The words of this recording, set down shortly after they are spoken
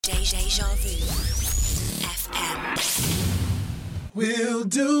Deja Vu FM. We'll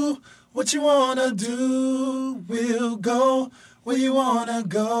do what you wanna do. We'll go where you wanna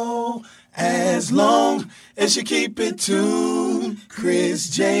go. As long as you keep it tuned. Chris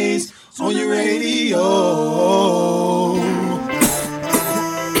J's on your radio.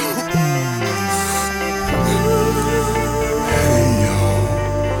 Hey y'all,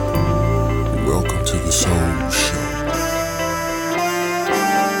 welcome to the Soul Show.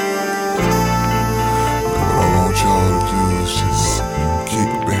 What I want y'all to do is just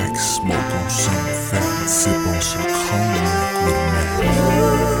kick back, smoke on some fat, and sip on some cognac with a man.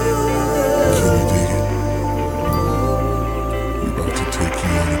 Can you dig it? We're about to take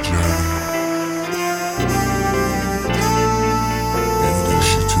you on a journey.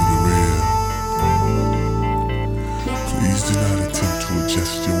 Introduce you to the real. Please do not attempt to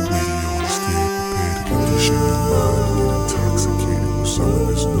adjust your radio. Instead, prepare to condition your mind to get intoxicated with some of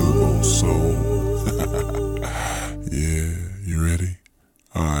this new old soul. Yeah, you ready?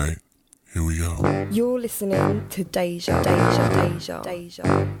 Alright, here we go. You're listening to Deja.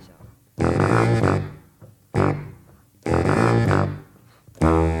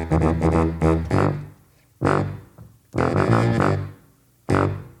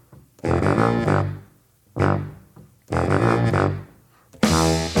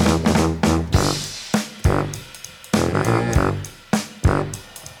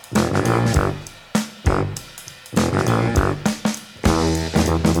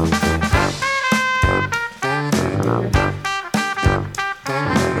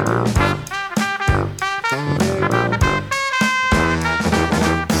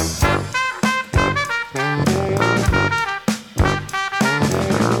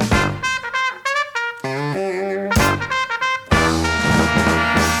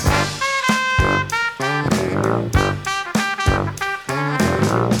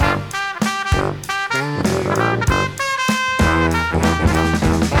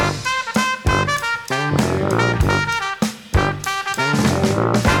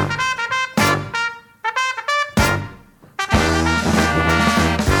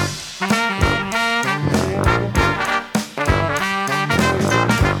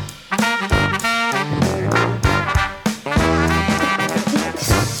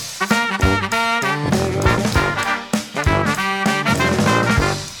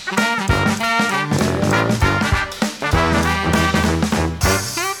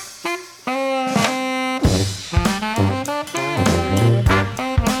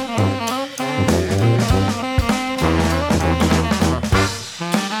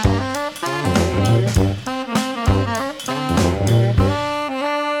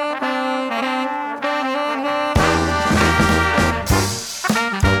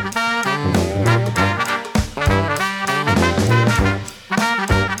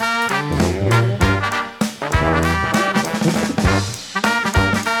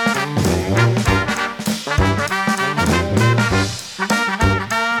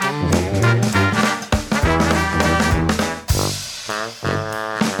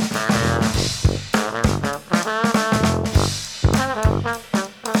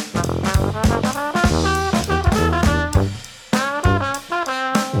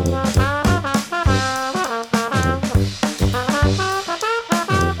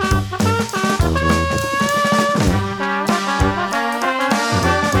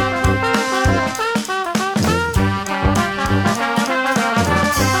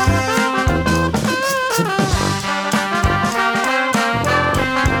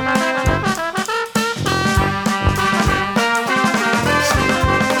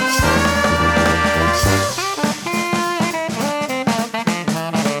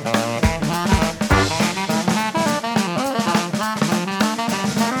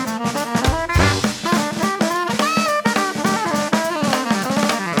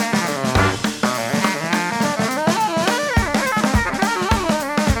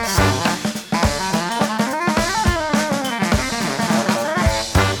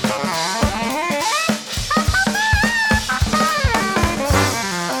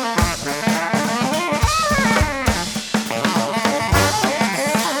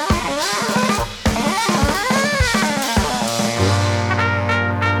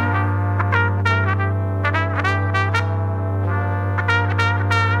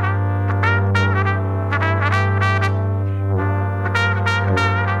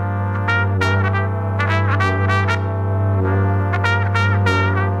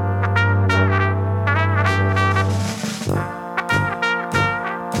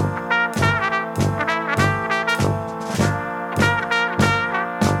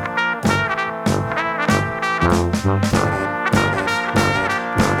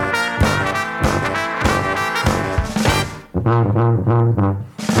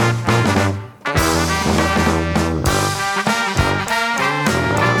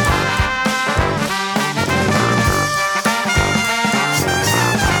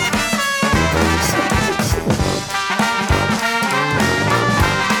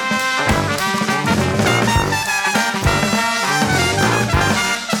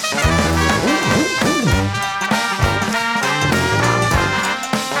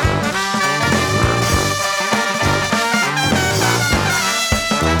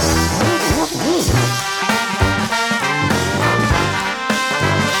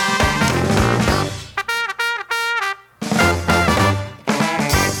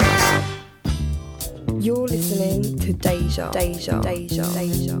 You're listening to Deja.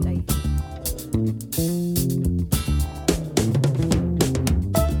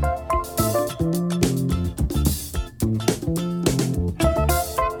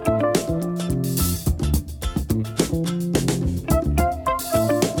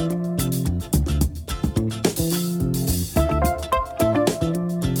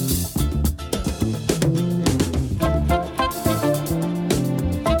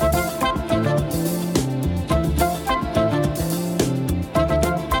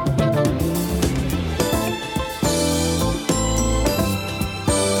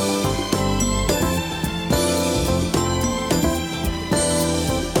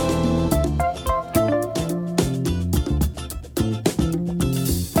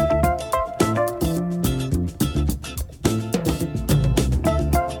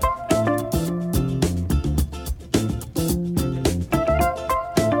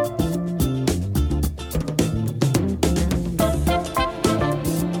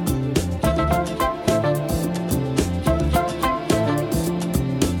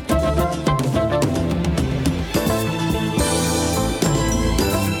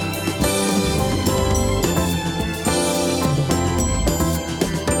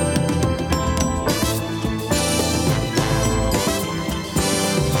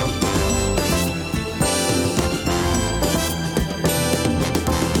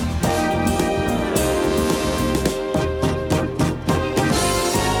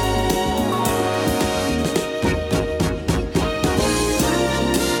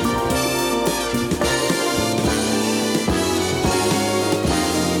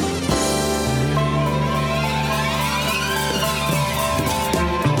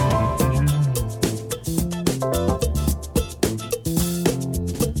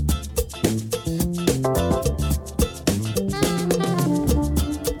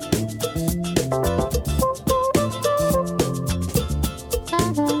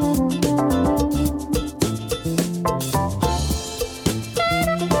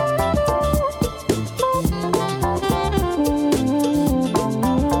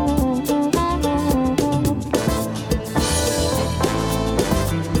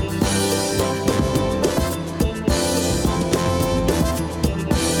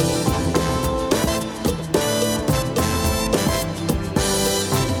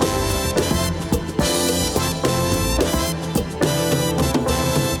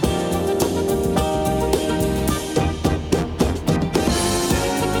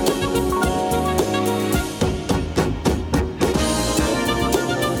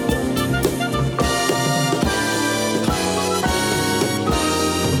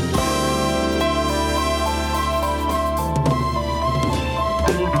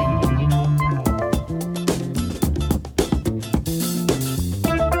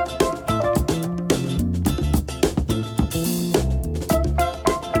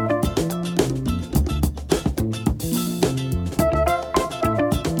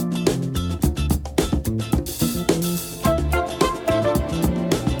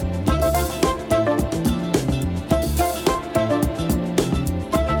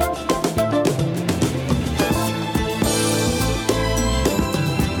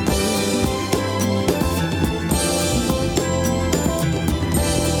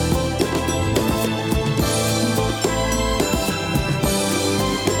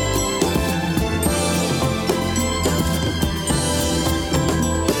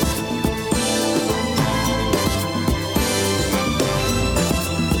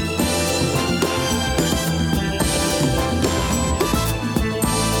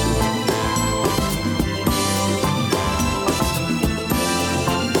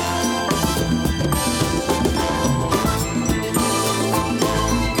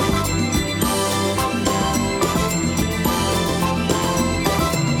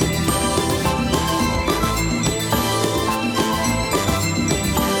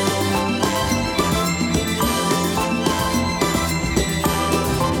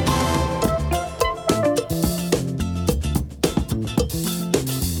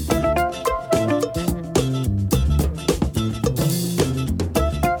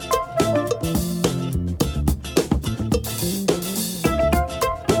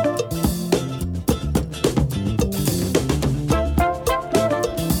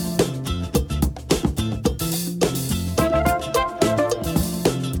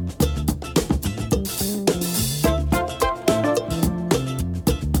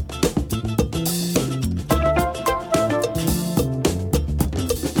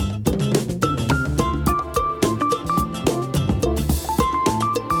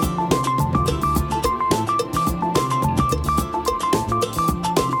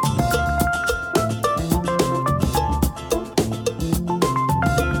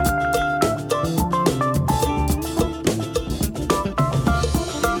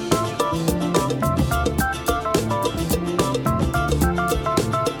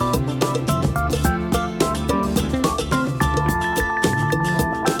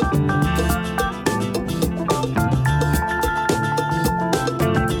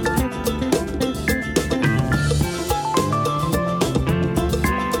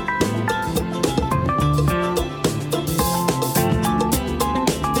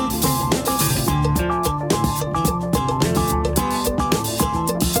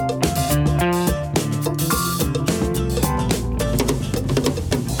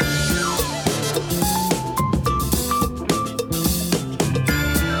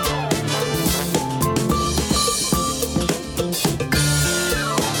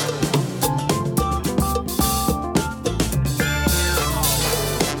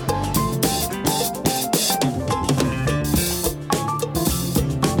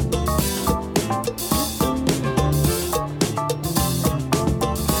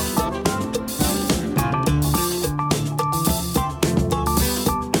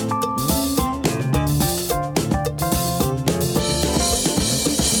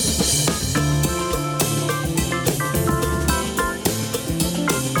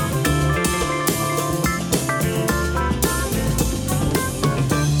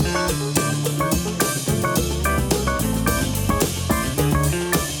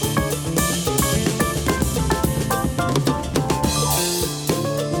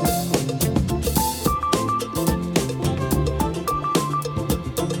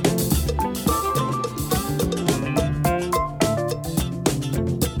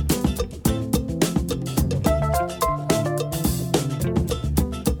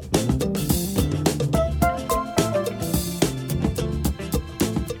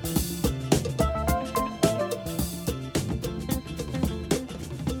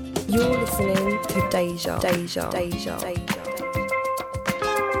 You're listening to Deja.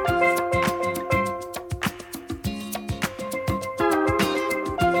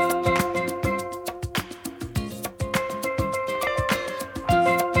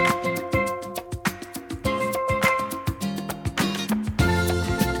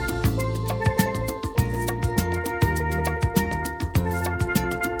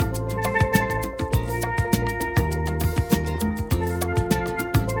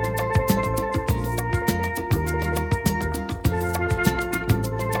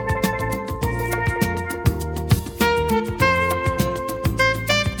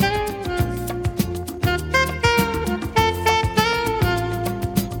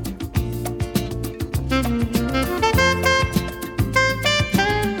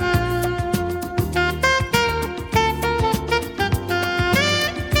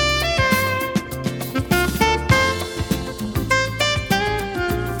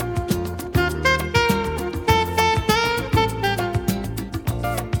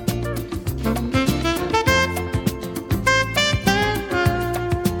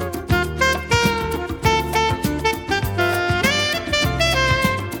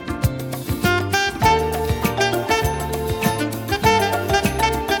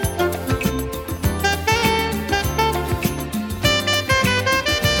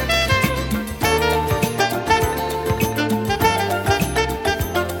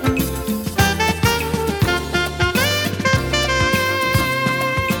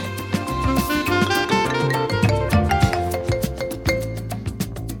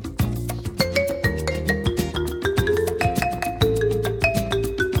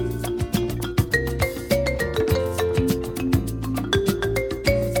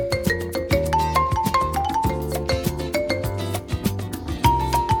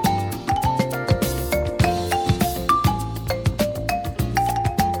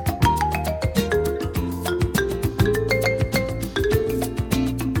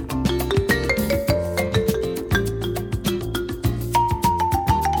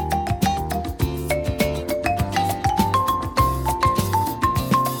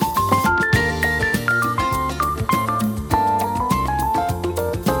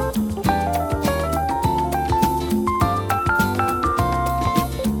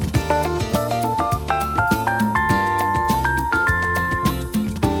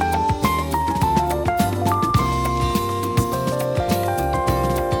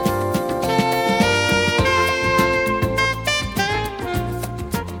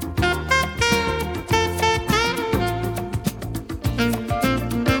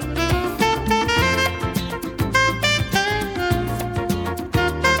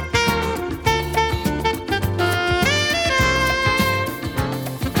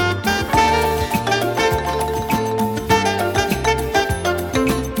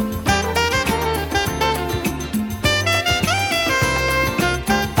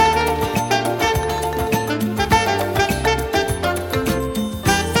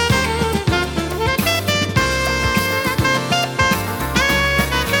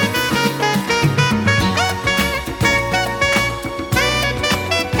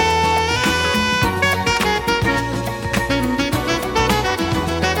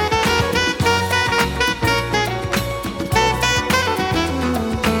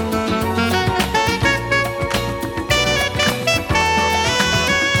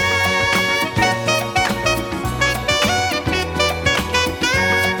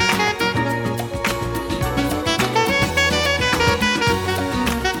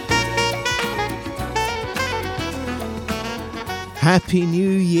 Happy New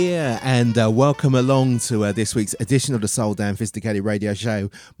Year and welcome along to this week's edition of the Soul Damn Phisticated radio show.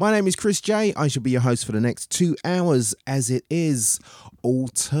 My name is Chris J. I shall be your host for the next 2 hours as it is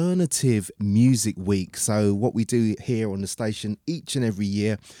Alternative Music Week. So what we do here on the station each and every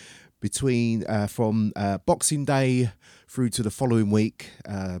year between from Boxing Day through to the following week,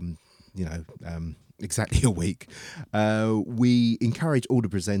 exactly a week, we encourage all the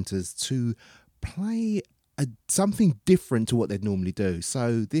presenters to play something different to what they'd normally do.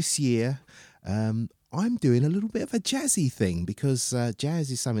 So this year I'm doing a little bit of a jazzy thing because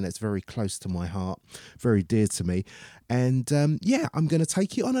jazz is something that's very close to my heart, very dear to me. And I'm going to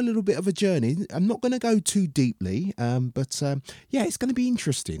take you on a little bit of a journey. I'm not going to go too deeply, but it's going to be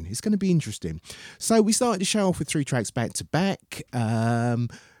interesting. It's going to be interesting. So we started the show off with 3 tracks back to back.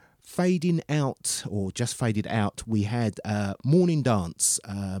 Fading out, or just faded out, we had Morning Dance,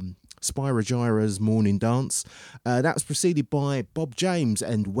 Spyro Gyra's Morning Dance. That was preceded by Bob James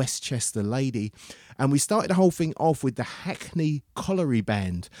and Westchester Lady. And we started the whole thing off with the Hackney Colliery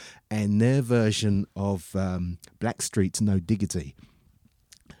Band and their version of Blackstreet's No Diggity.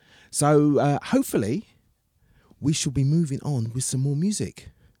 So hopefully we shall be moving on with some more music.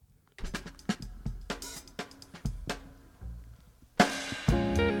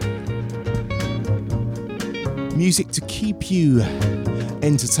 Music to keep you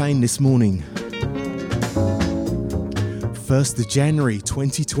entertained this morning. 1st of January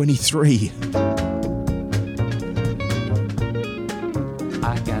 2023.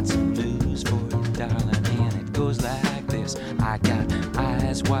 I got some news for you, darling, and it goes like this. I got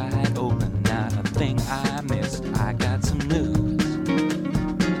eyes wide open, not a thing I missed. I got some news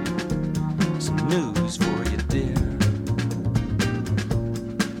for you, dear.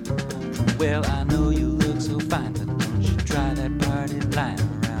 Well, I know you look so fine, but don't you try that party line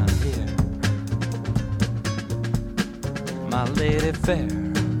around here. My lady fair,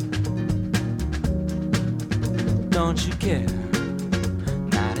 don't you care?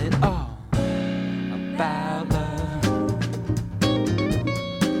 Not at all about love.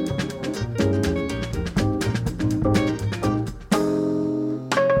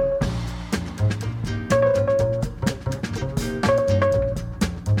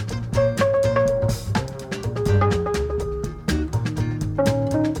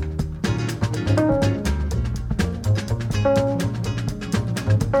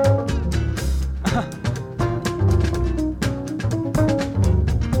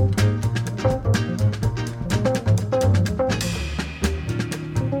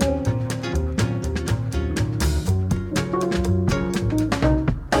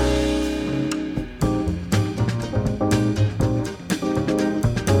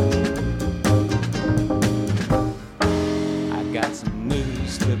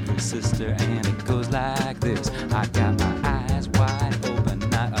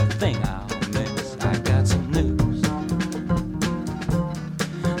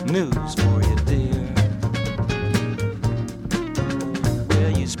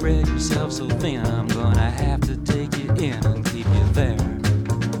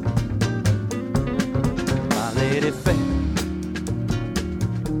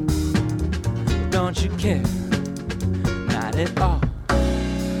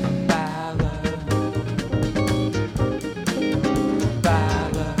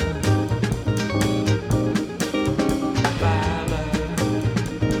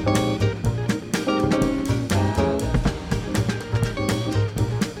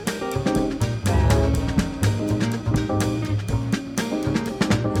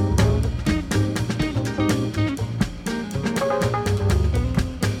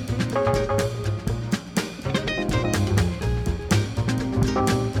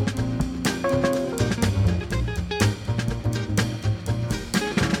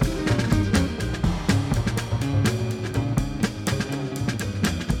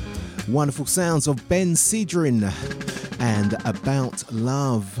 Wonderful sounds of Ben Sidran and About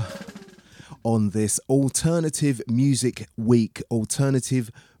Love on this alternative music week,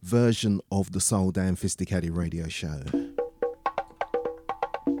 alternative version of the Soul Dan Phisticated radio show.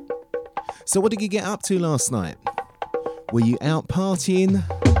 So what did you get up to last night? Were you out partying?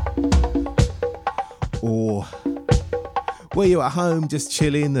 Or were you at home just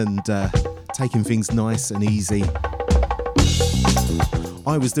chilling and taking things nice and easy?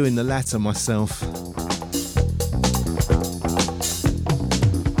 I was doing the latter myself.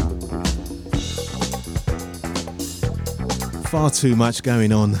 Far too much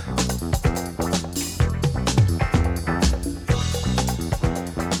going on.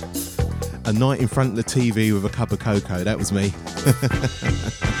 A night in front of the TV with a cup of cocoa, that was me.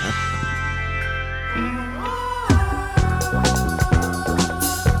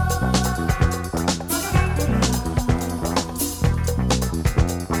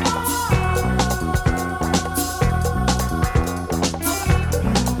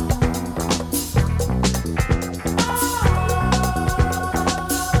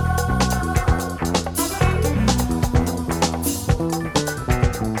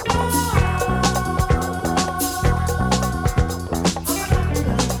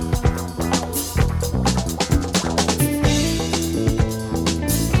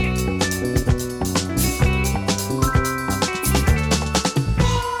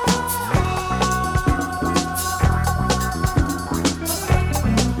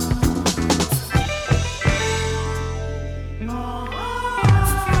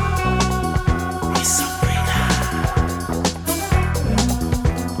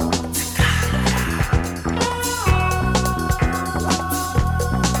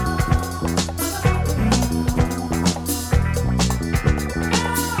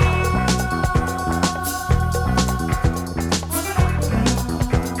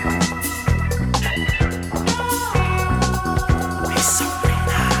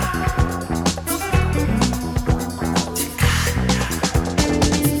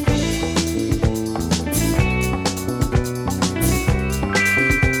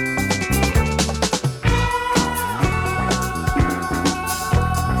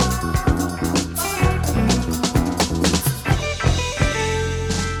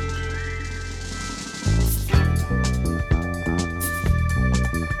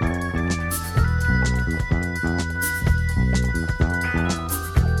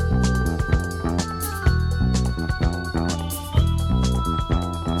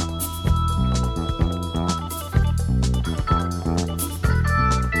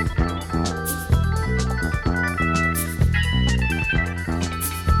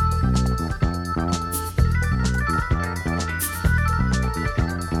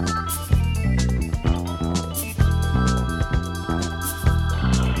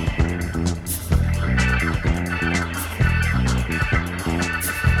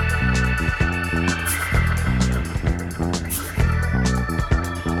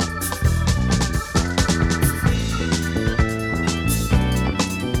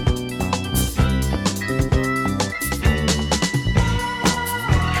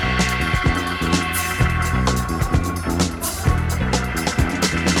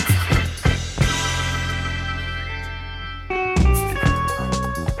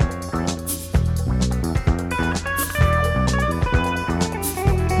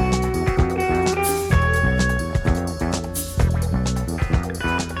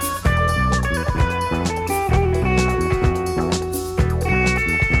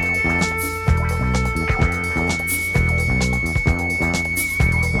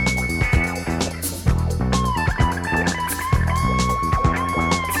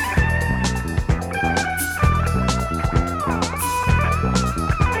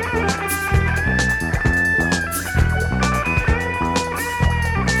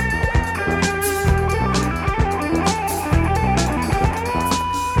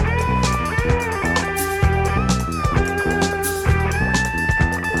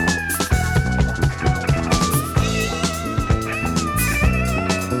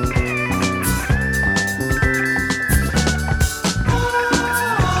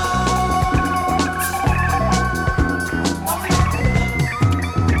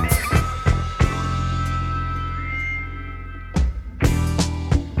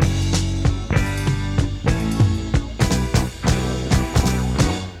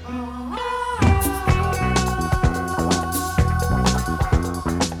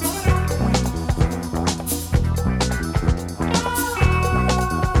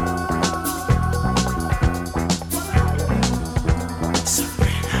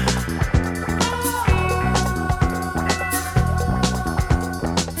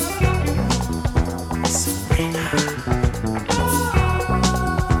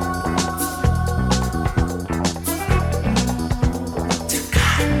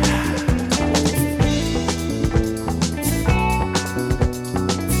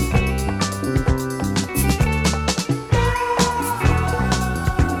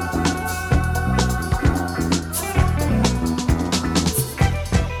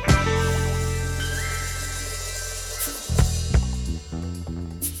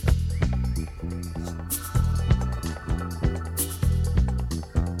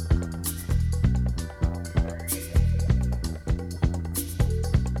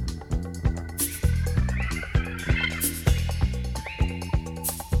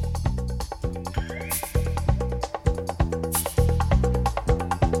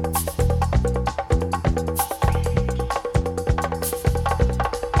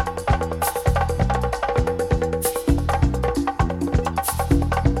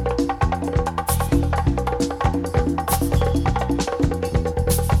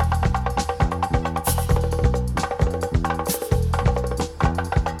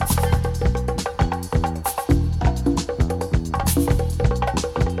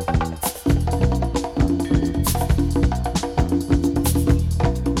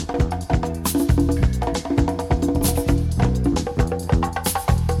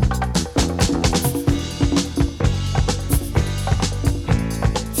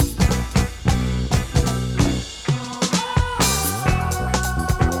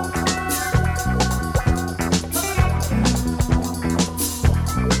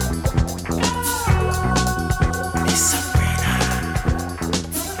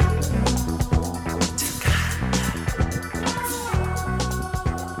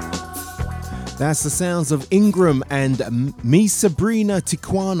 That's the sounds of Ingram and Mi Sabrina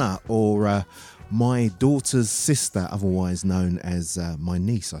Tequana, or My Daughter's Sister, otherwise known as my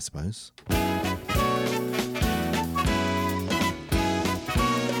niece, I suppose.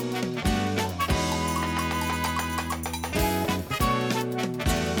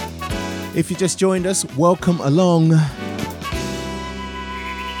 If you just joined us, welcome along.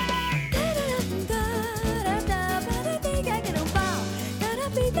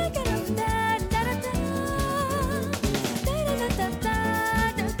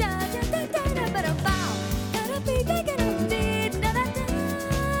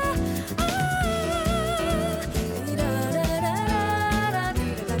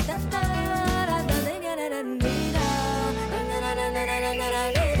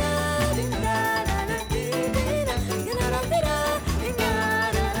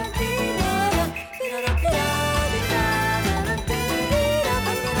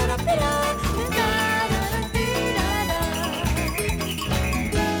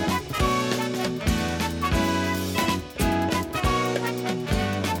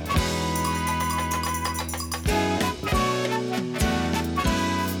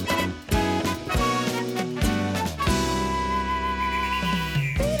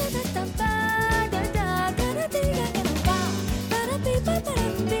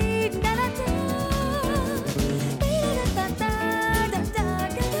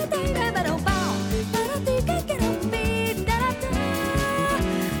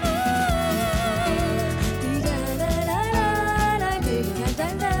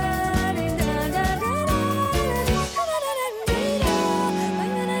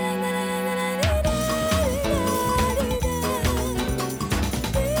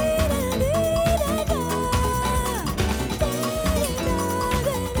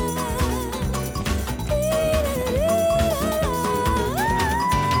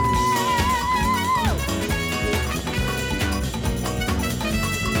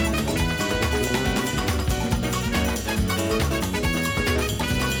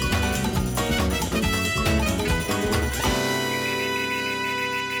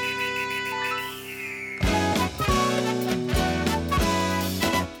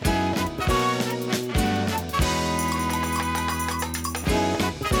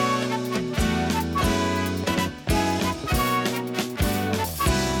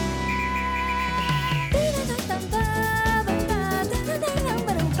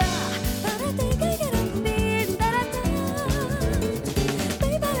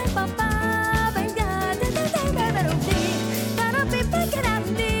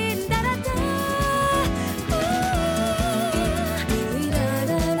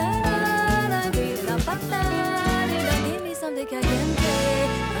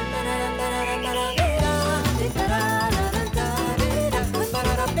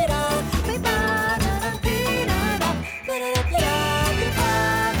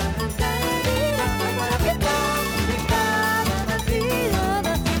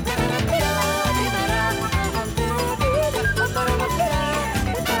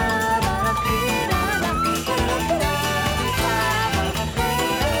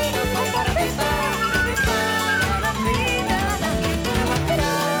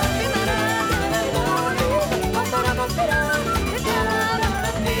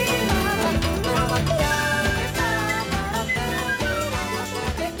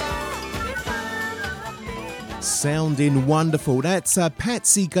 Sounding wonderful. That's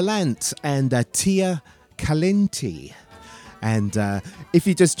Patsy Gallant and Te Caliente. And if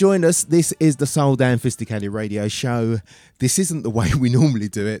you just joined us, this is the Soul Dan Phisticated radio show. This isn't the way we normally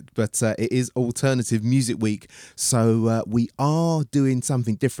do it, but it is Alternative Music Week. So we are doing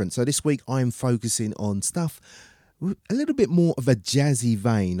something different. So this week I'm focusing on stuff a little bit more of a jazzy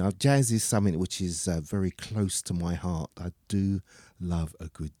vein. Jazz is something which is very close to my heart. I do love a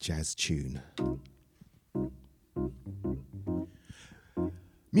good jazz tune.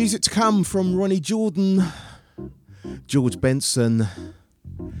 Music to come from Ronny Jordan, George Benson,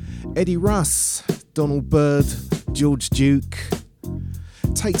 Eddie Russ, Donald Byrd, George Duke,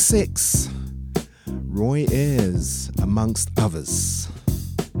 Take 6, Roy Ayers, amongst others.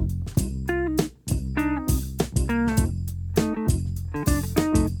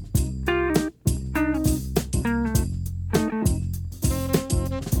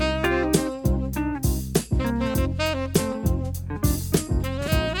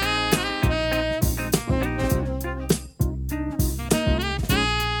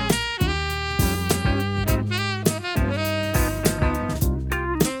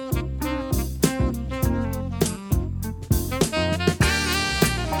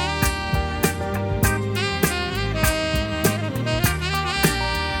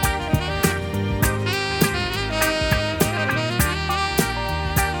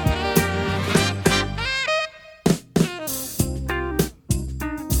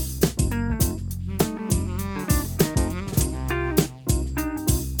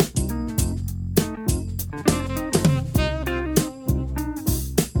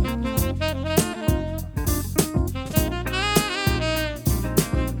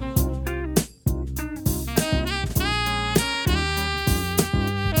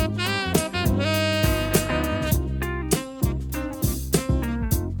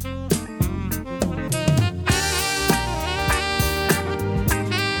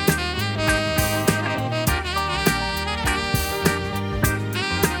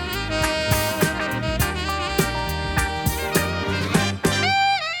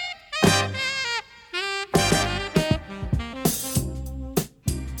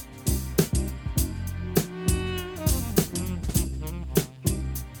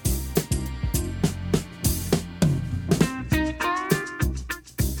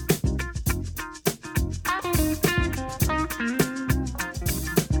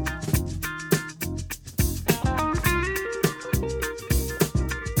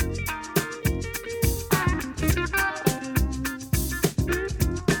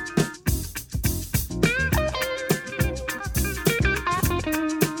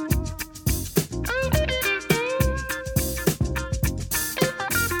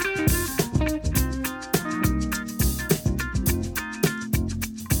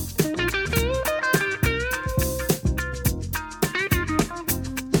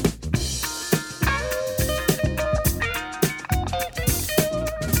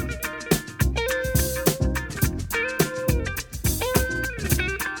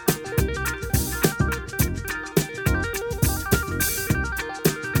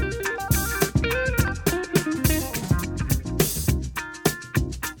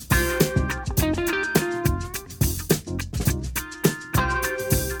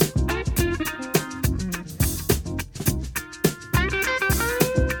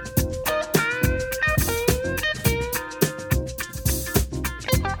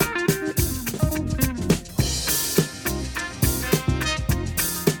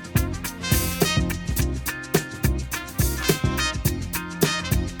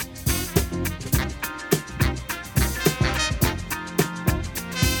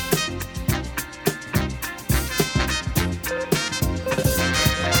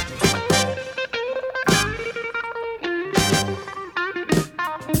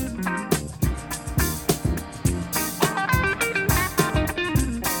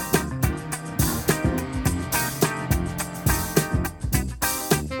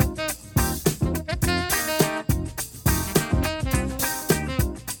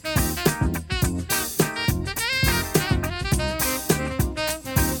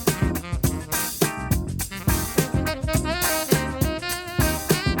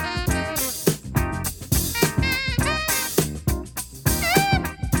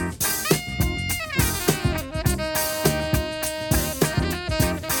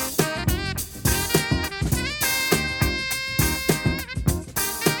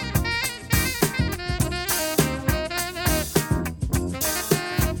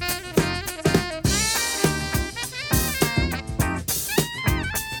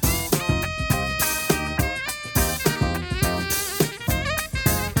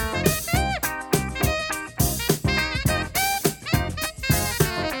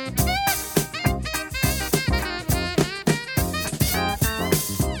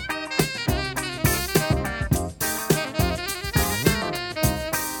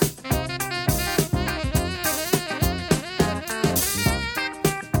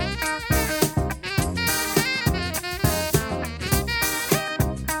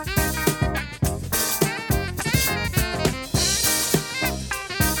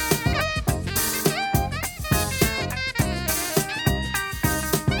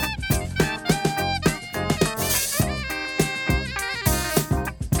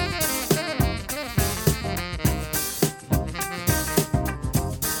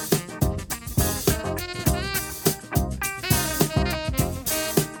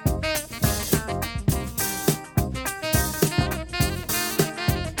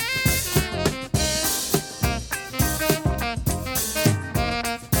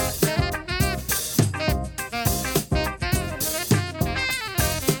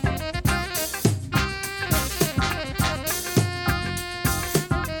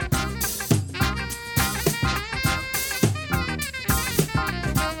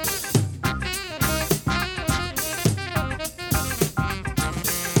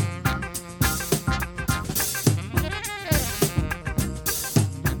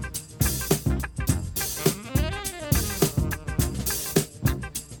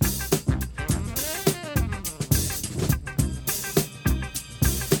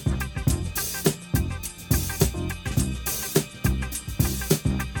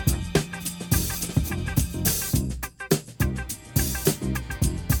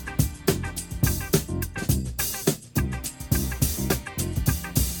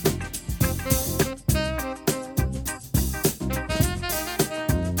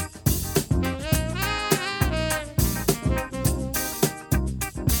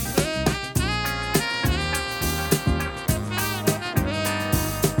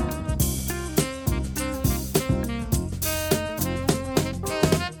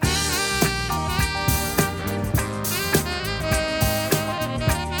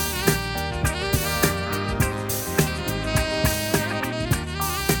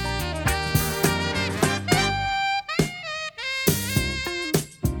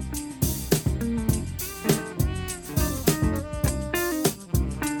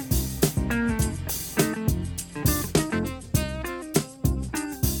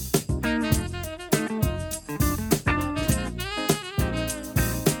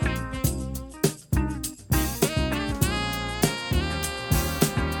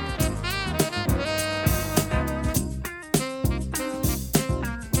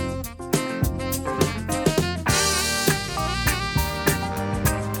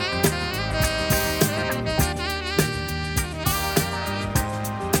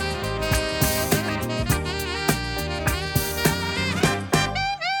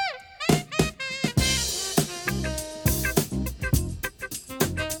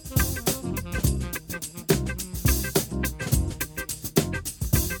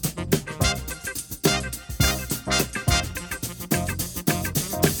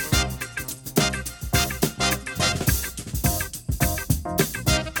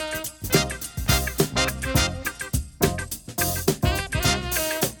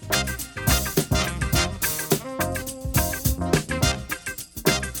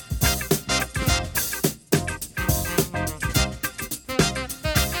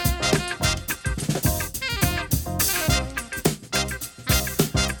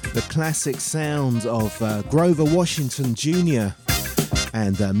 classic sounds of Grover Washington Jr.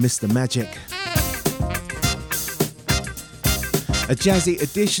 and Mr. Magic. A jazzy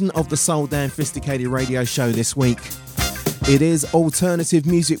edition of the Soul Dan Phisticated radio show this week. It is Alternative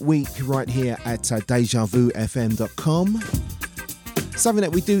Music Week right here at DejaVuFM.com. Something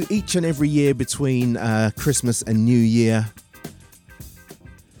that we do each and every year between Christmas and New Year.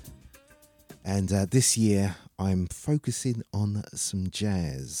 And this year I'm focusing on some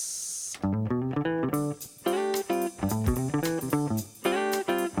jazz.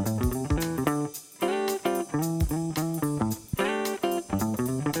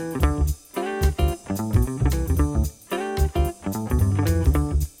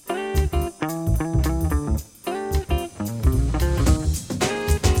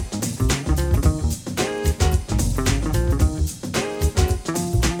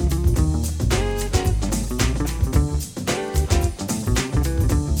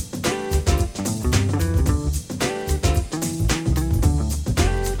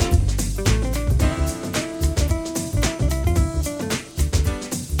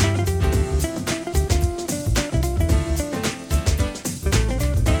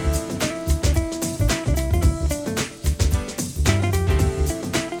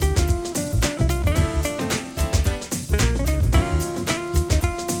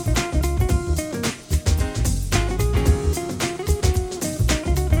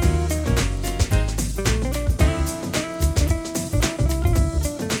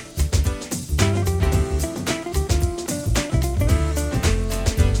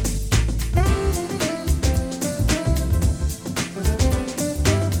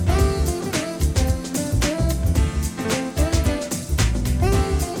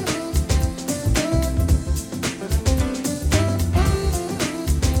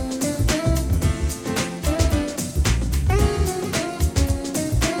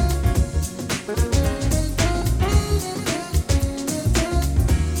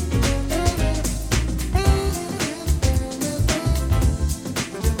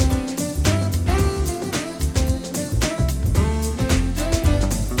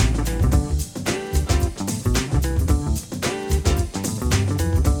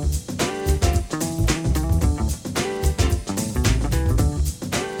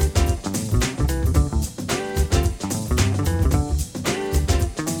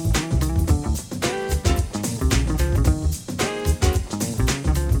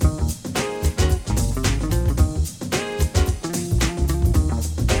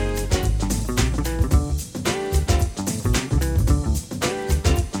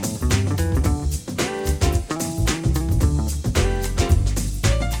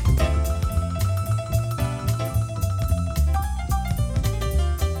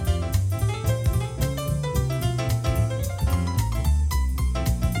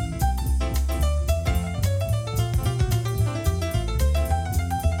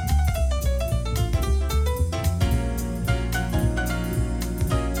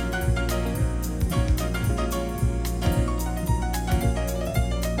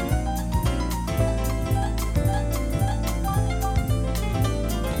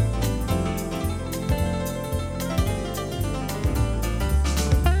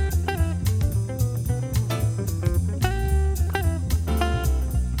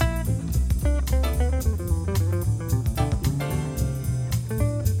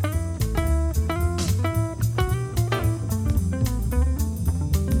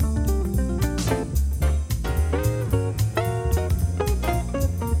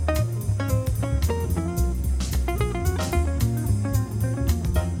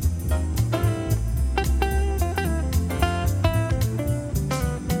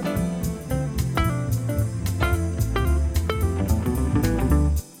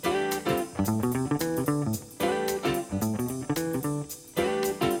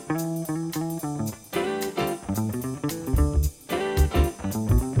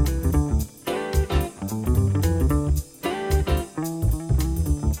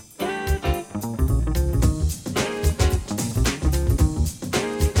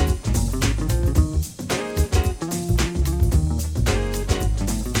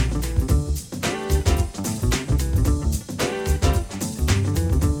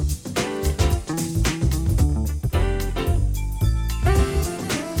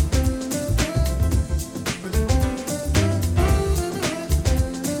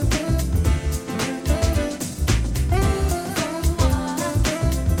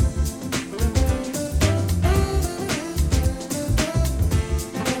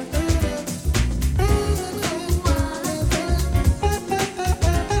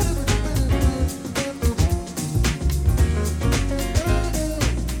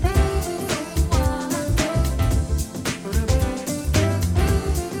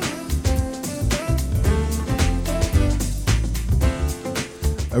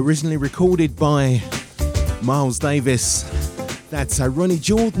 originally recorded by Miles Davis. That's Ronny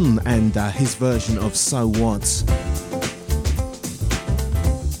Jordan and his version of So What.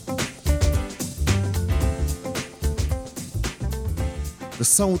 The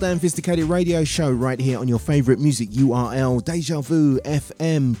Soul Damn Phisticated radio show right here on your favourite music URL,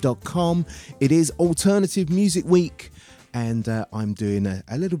 DejaVuFM.com. It is Alternative Music Week, and I'm doing a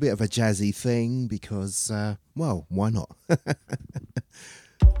little bit of a jazzy thing because, well, why not?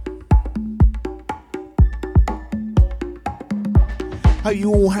 Hope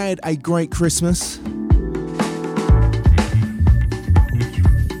you all had a great Christmas.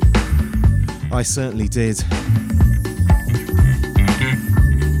 I certainly did.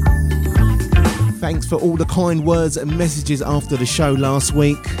 Thanks for all the kind words and messages after the show last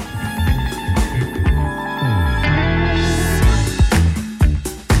week.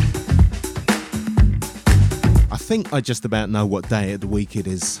 I think I just about know what day of the week it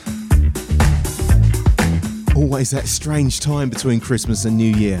is. Always that strange time between Christmas and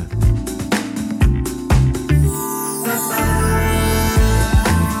New Year.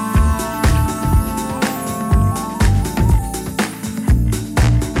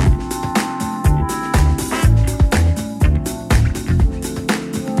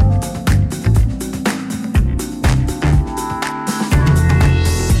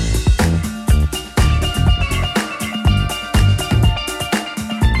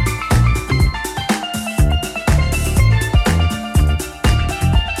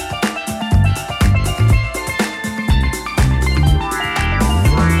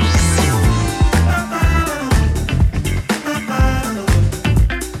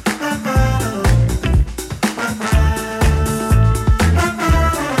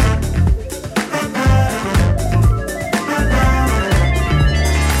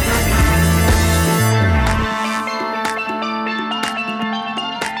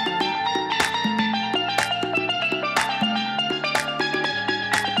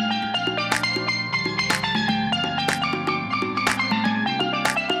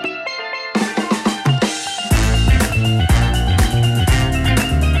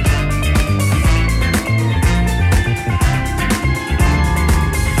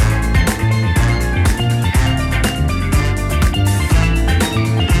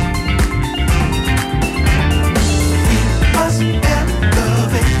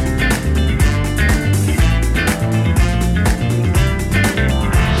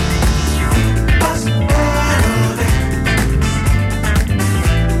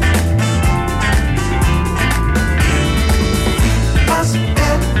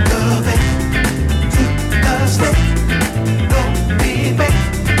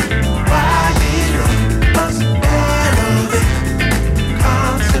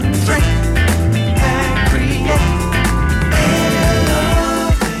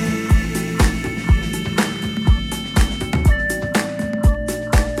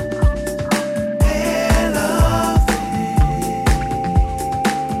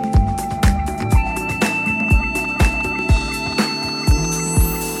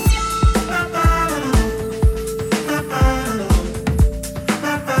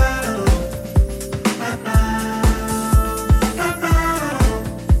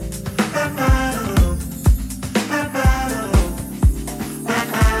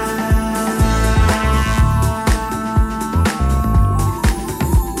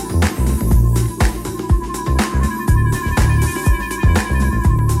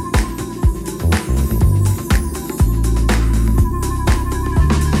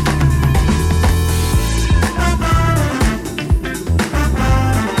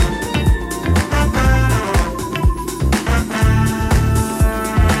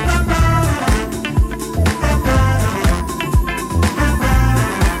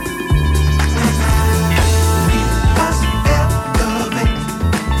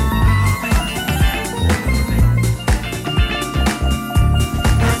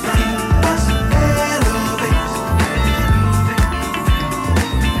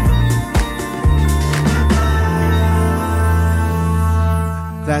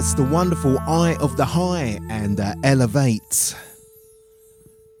 That's the wonderful Eye of the High and Elevate.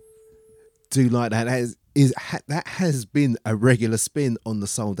 Do like that. That has been a regular spin on the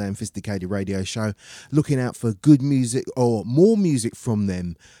Soul Damn Phisticated radio show. Looking out for good music or more music from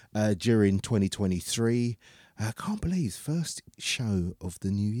them during 2023. I can't believe first show of the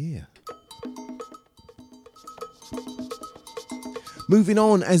new year. Moving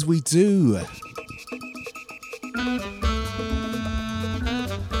on as we do.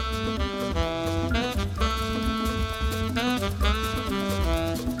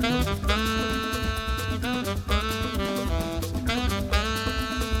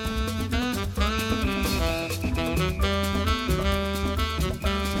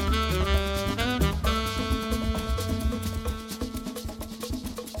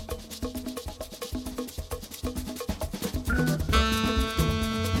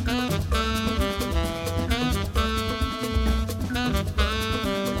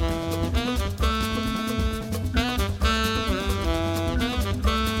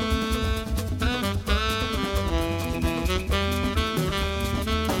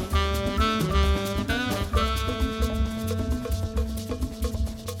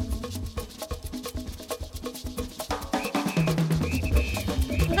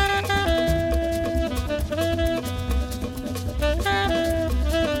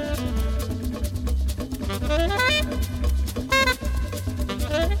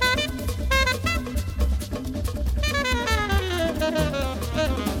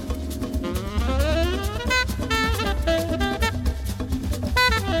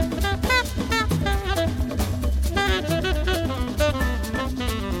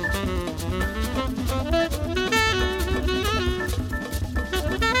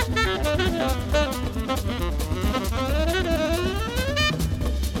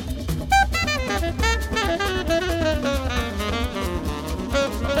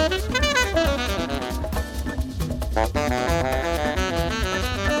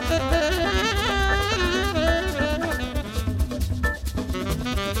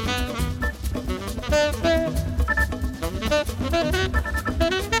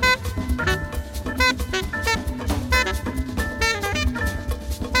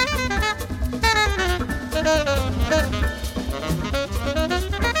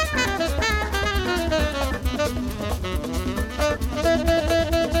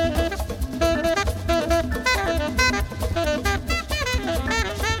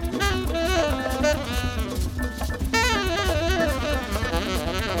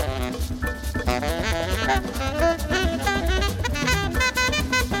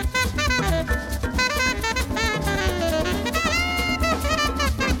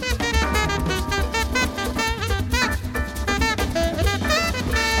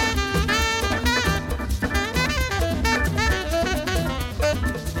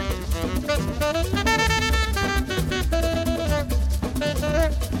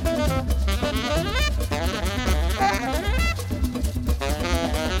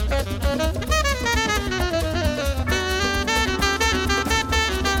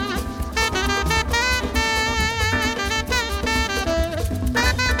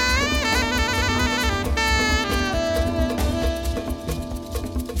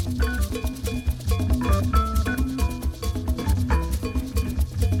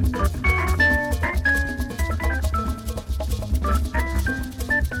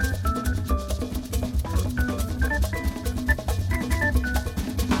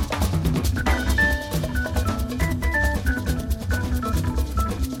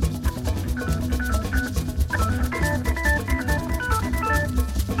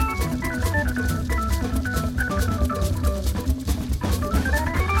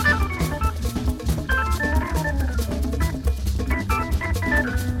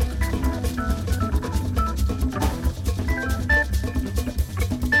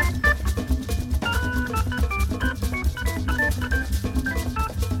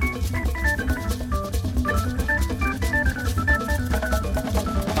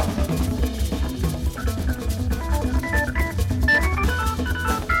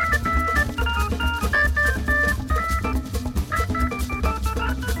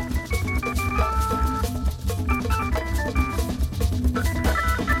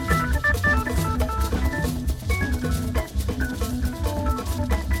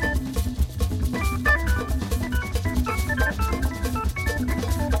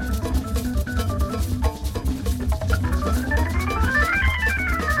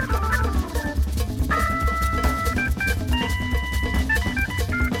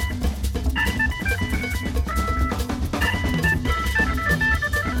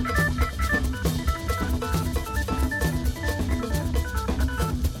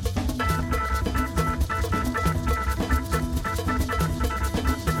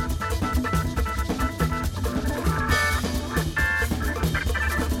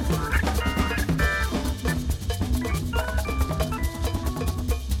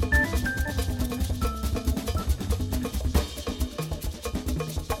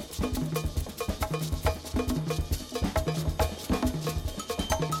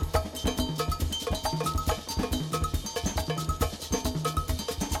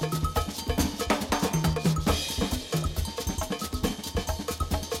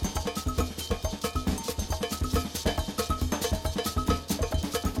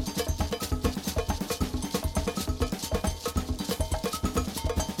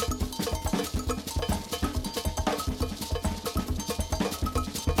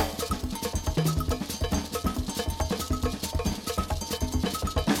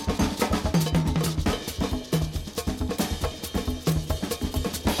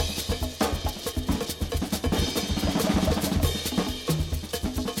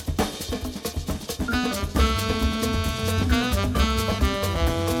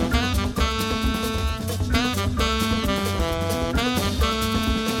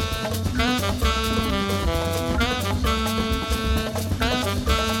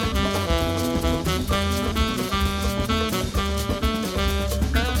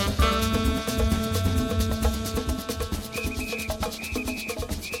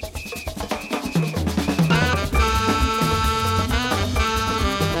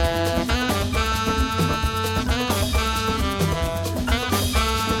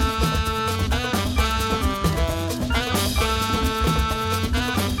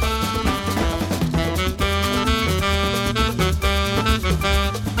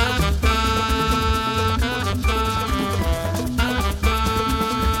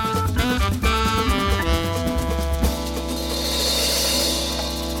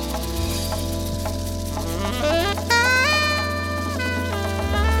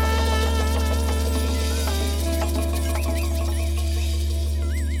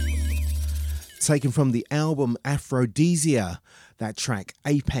 taken from the album Aphrodisia, that track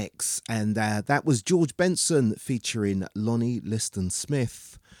Apex, and that was George Benson featuring Lonnie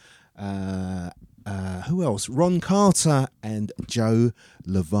Smith. Who else? Ron Carter and Joe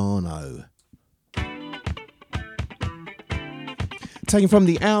Lovano. Taken from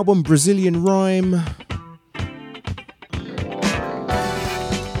the album Brazilian Rhyme,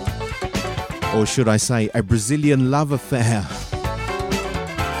 or should I say A Brazilian Love Affair.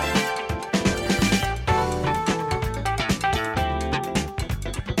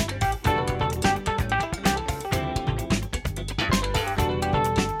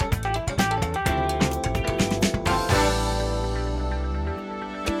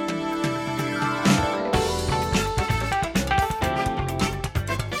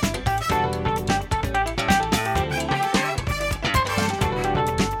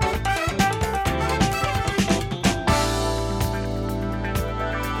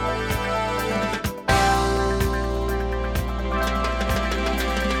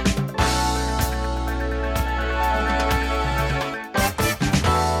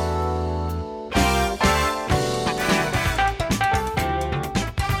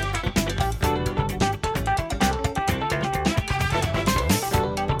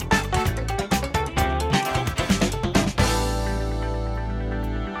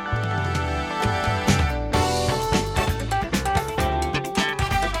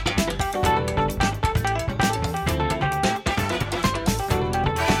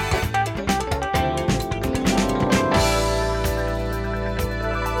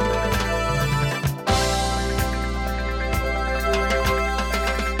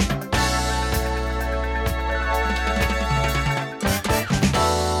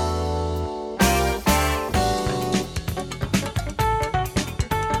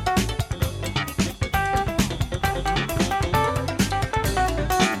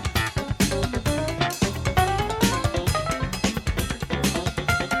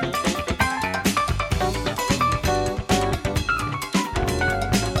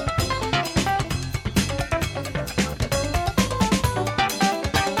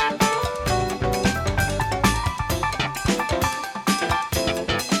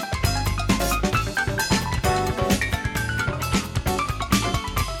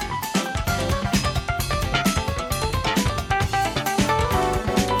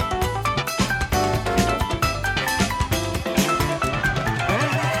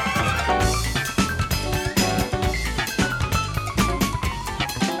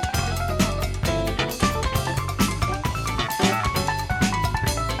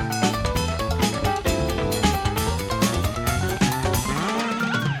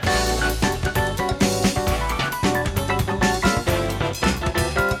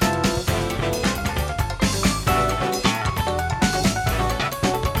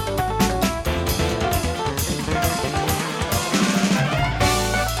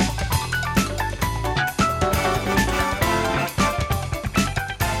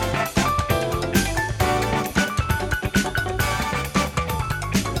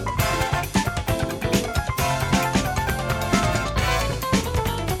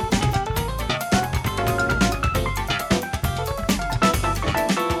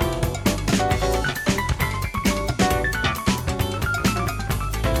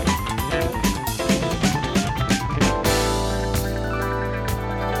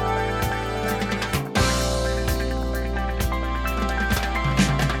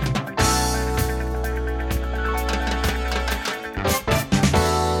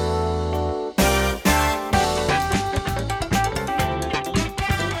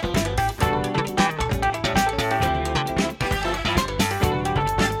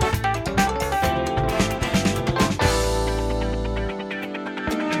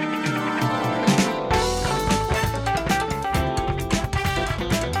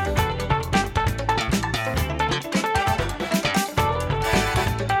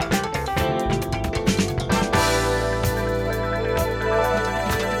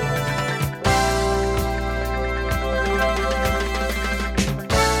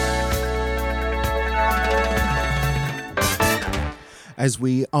 as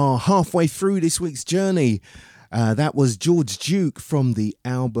we are halfway through this week's journey. That was George Duke from the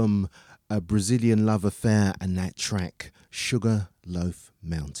album A Brazilian Love Affair, and that track Sugar Loaf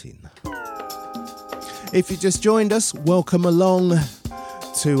Mountain. If you just joined us, welcome along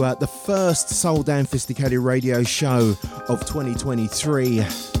to the first Soul Dan Phisticated radio show of 2023.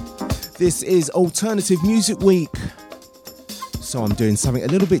 This is Alternative Music Week, so I'm doing something a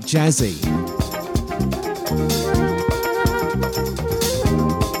little bit jazzy.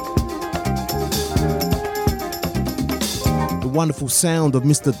 The wonderful sound of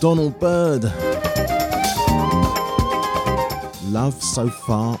Mr. Donald Byrd. Love So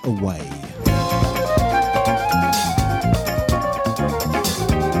Far Away.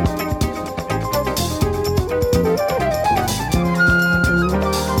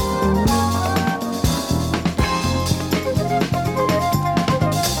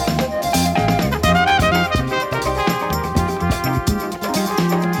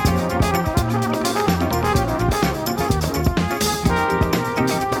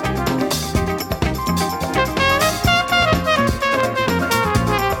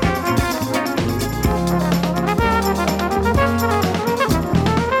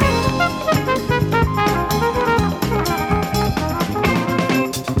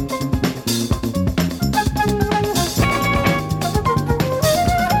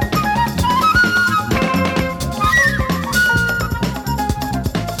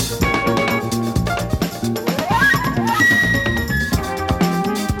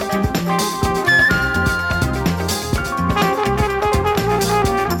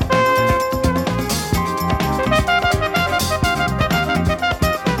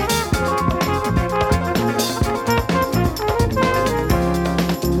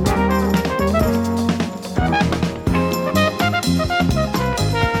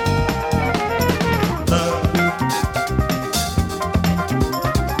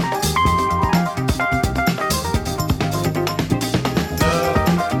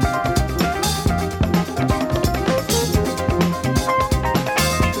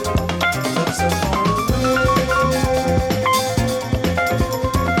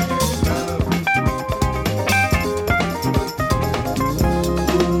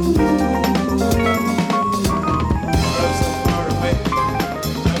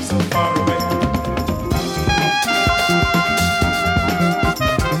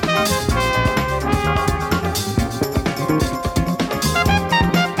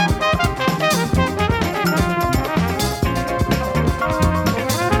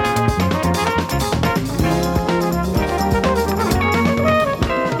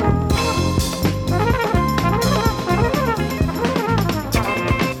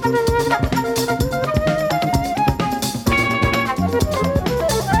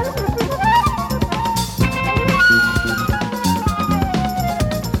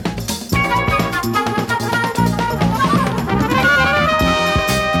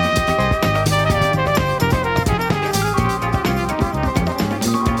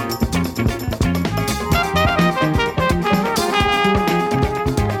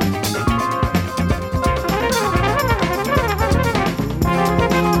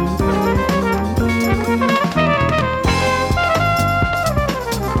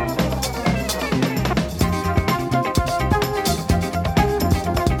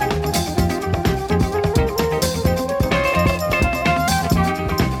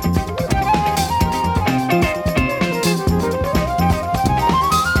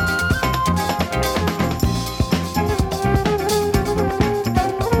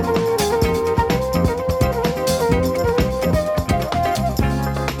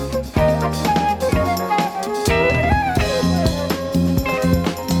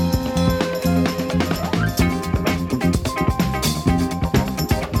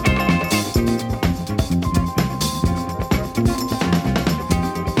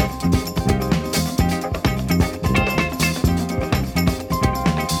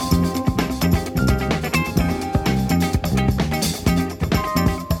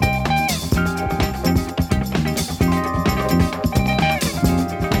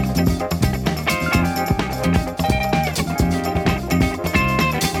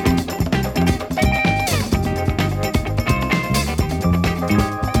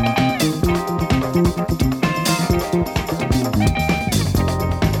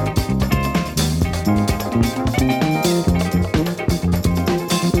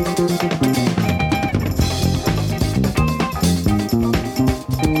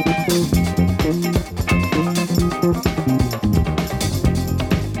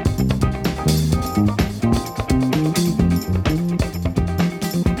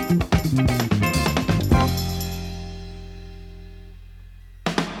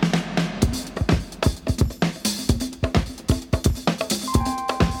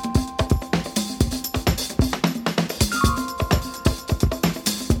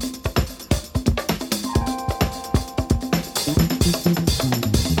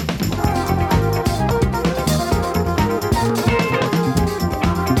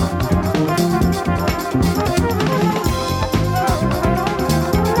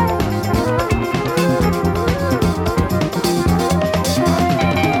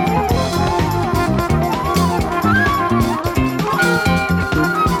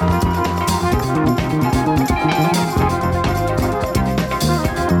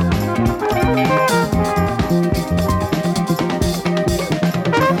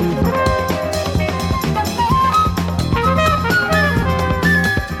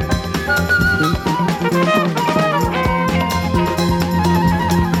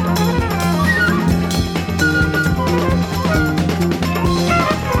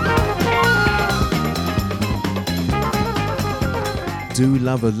 do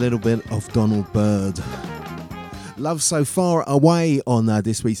love a little bit of Donald Byrd. Love so far away on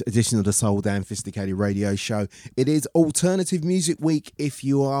this week's edition of the Soul Dan Phisticated radio show. It is Alternative Music Week. If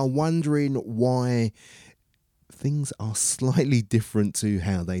you are wondering why things are slightly different to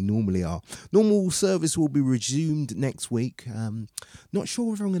how they normally are. Normal service will be resumed next week. Not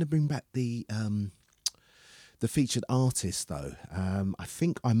sure if I'm going to bring back the featured artist though. I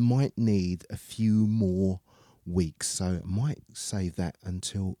think I might need a few more weeks, so I might save that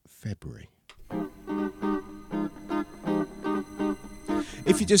until February.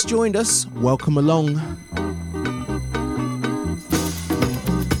 If you just joined us, welcome along.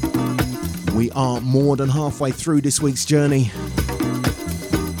 We are more than halfway through this week's journey.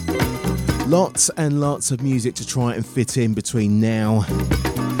 Lots and lots of music to try and fit in between now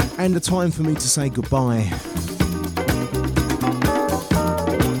and the time for me to say goodbye.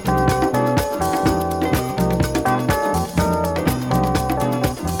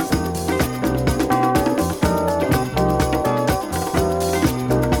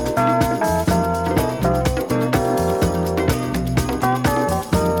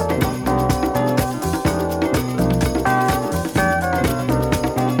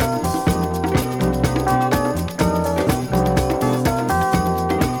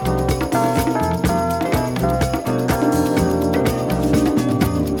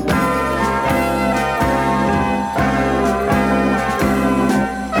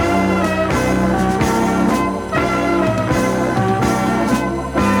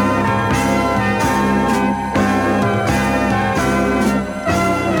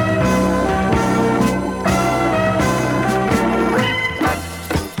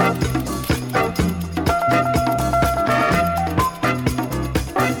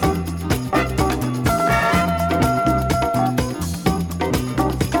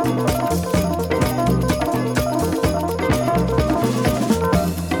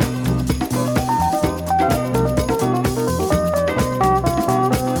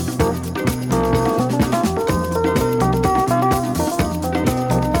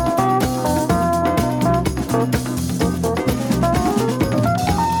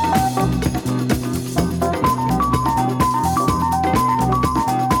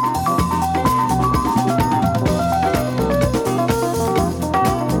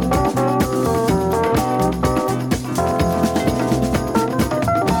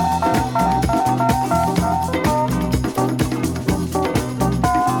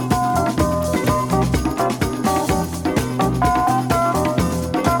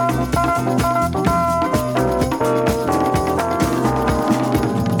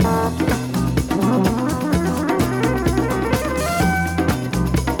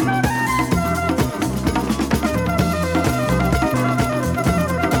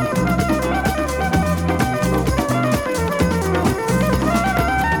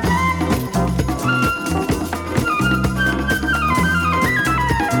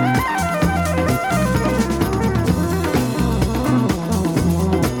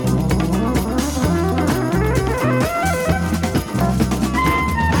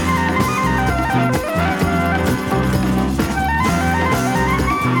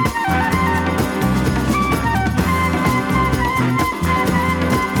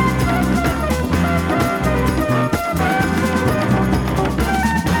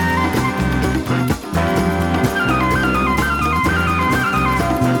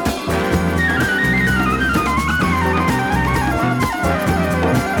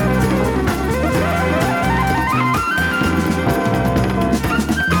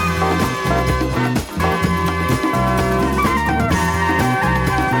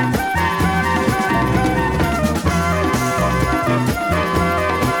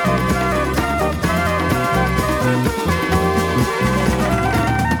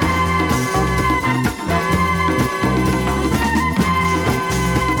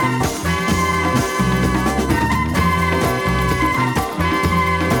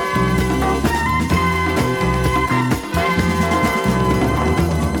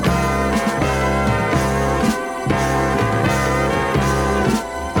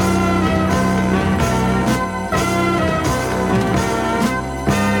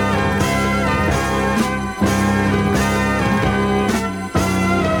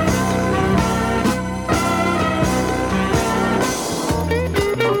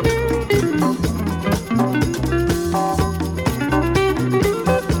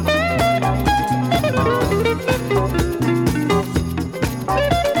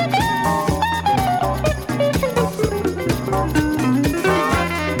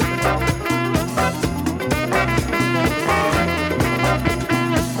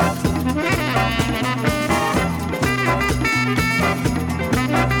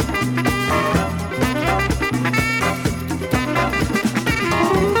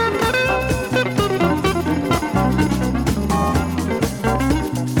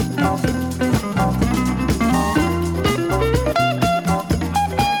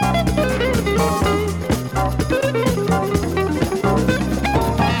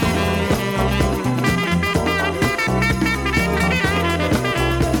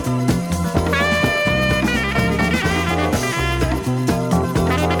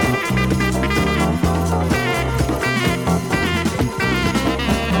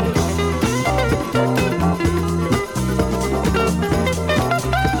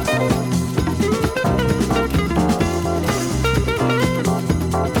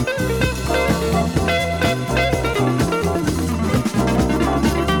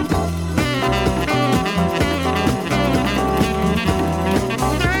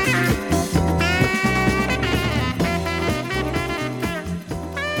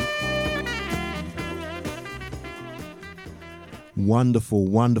 wonderful,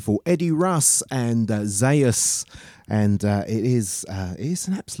 wonderful Eddie Russ and Zayas. And it is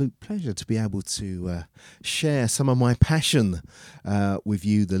an absolute pleasure to be able to share some of my passion with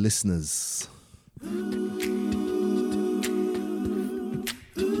you, the listeners.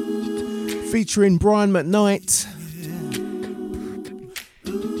 Featuring Brian McKnight.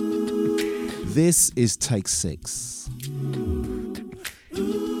 This is Take 6.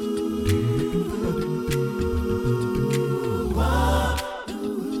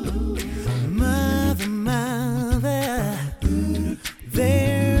 Mother, mother,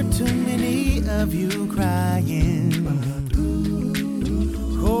 there are too many of you crying.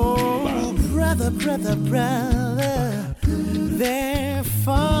 Oh, brother, brother, brother, there are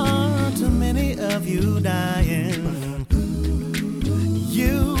far too many of you dying.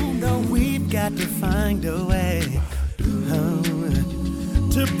 You know we've got to find a way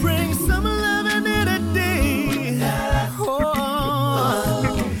to bring some love in today.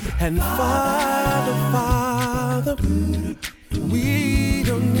 Oh, and Father, Father, we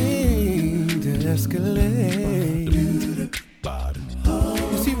don't need to escalate.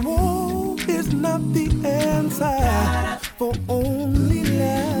 You see, war is not the answer, for only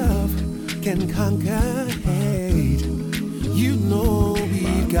love can conquer hate. You know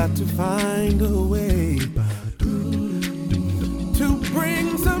we've got to find a way to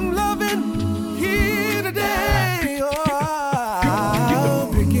bring some love in here today.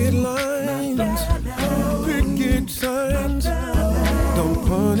 Oh, picket lines, picket signs, don't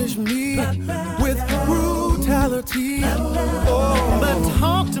punish me with brutality. Oh, but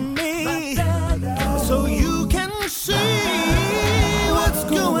talk to me so you can see what's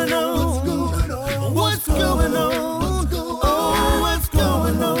going on. What's going on?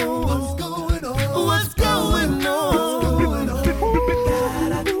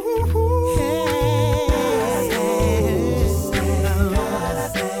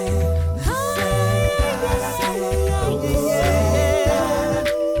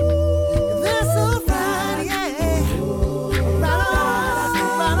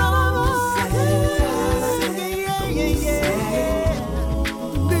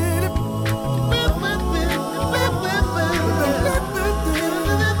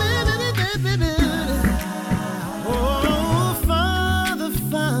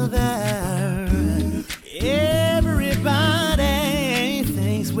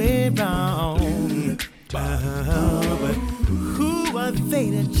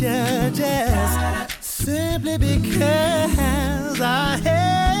 The judges, simply because our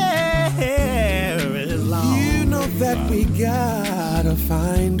hair is long. You know that we gotta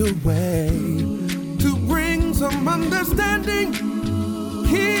find a way to bring some understanding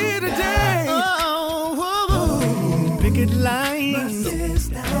here today. Oh, picket lines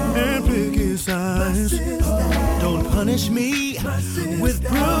and picket signs, don't punish me with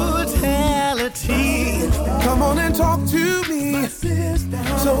brutality. Come on and talk to me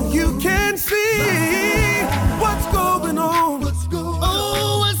so you can see what's going on.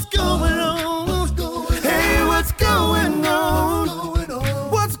 Oh, what's going on? Hey, what's going on?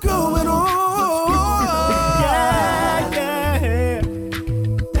 What's going on? Yeah, yeah.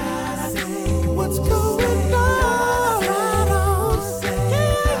 What's going on?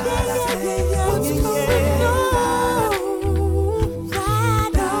 What's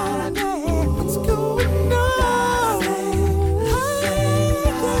going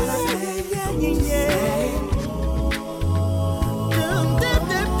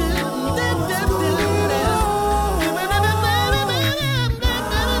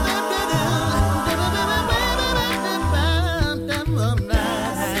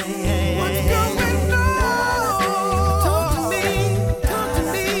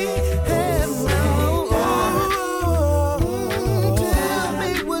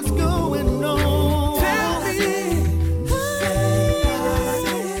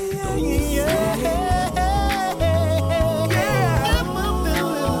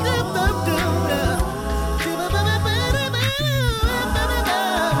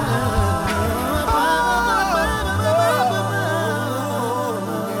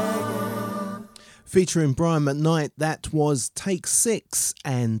Featuring Brian McKnight, that was Take 6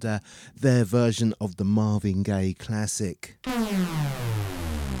 and their version of the Marvin Gaye classic.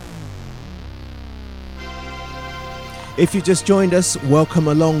 If you just joined us, welcome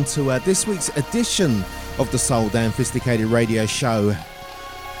along to this week's edition of the Soul Dan Phisticated radio show.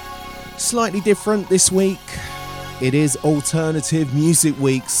 Slightly different this week. It is Alternative Music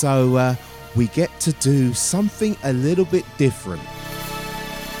Week, so we get to do something a little bit different.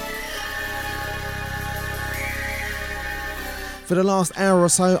 For the last hour or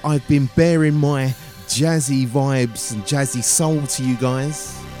so, I've been bearing my jazzy vibes and jazzy soul to you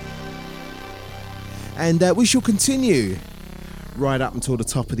guys. And we shall continue right up until the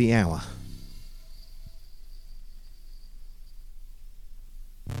top of the hour.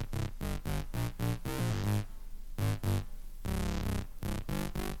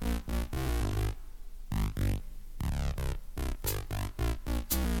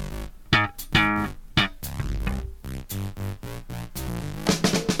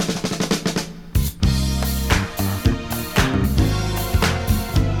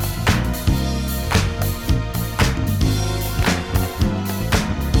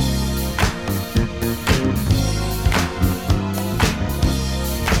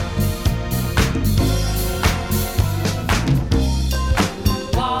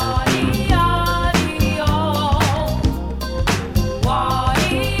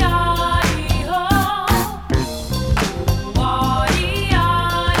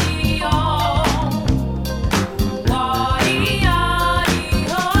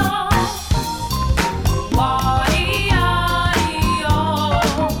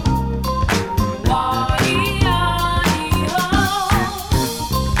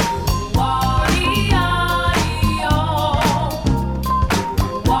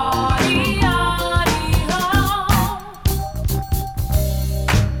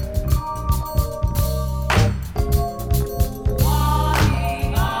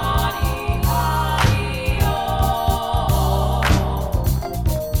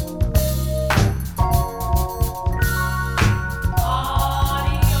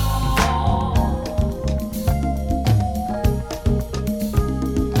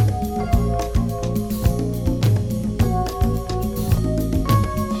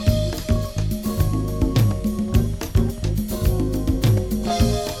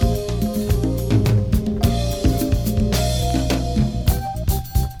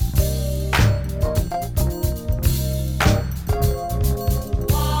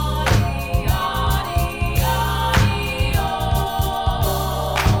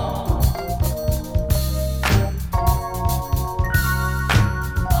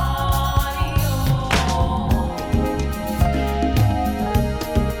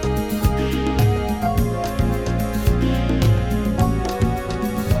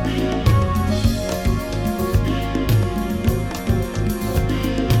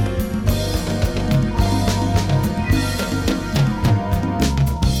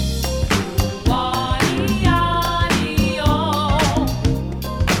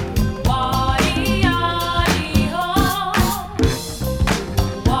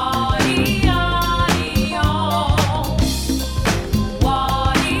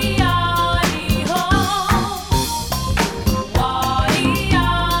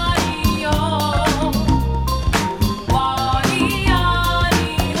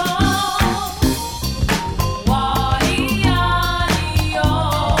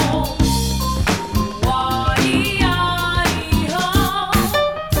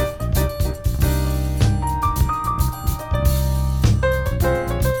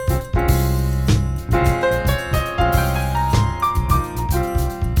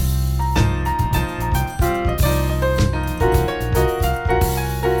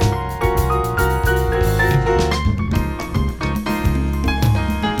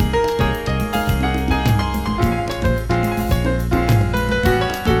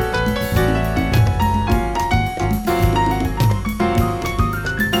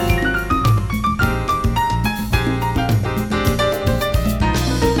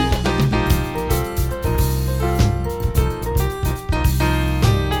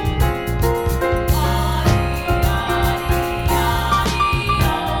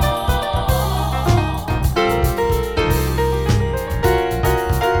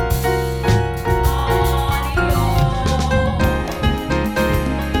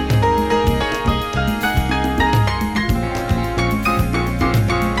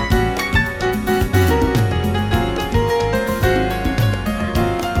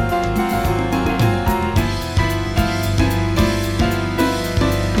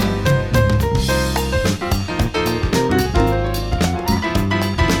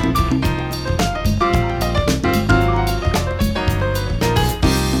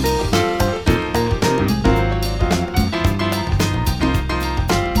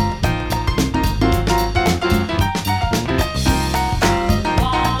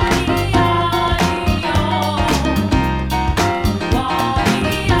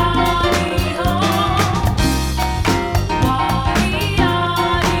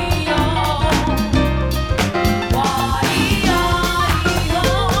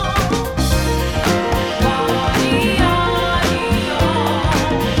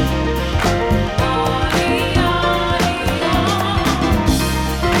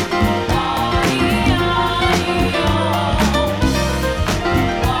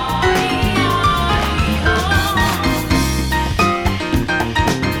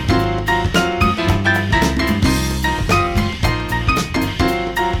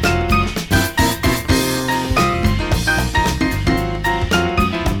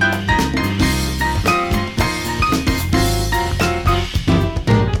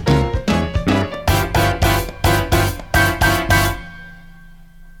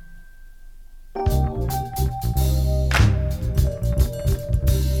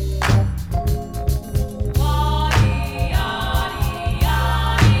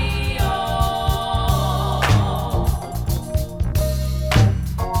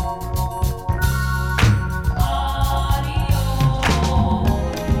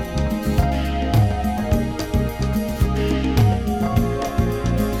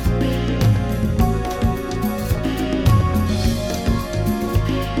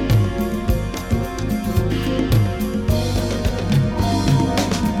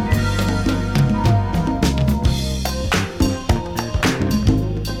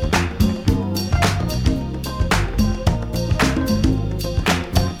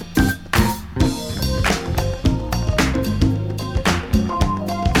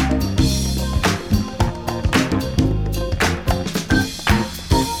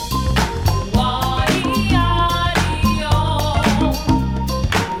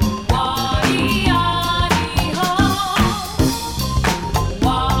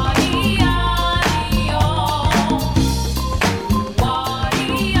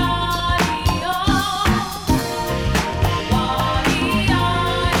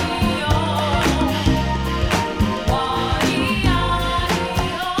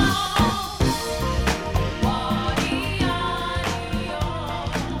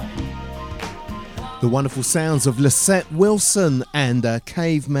 The wonderful sounds of Lesette Wilson and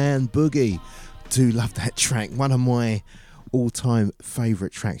Caveman Boogie. Do love that track. One of my all-time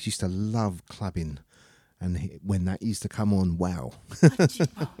favourite tracks. Used to love clubbing, and when that used to come on, wow.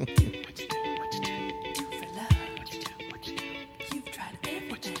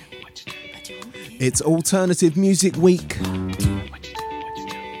 It's Alternative Music Week.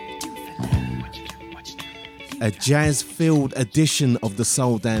 A jazz-filled edition of the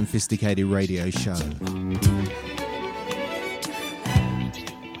Soul Damn Phisticated radio show.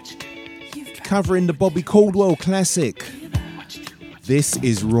 Covering the Bobby Caldwell classic. This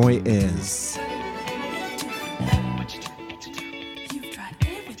is Roy Ayers.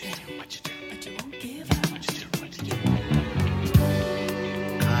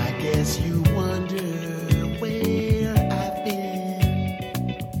 I guess you wonder where I've been.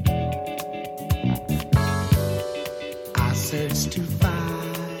 I searched to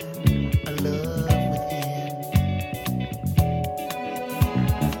find a love within,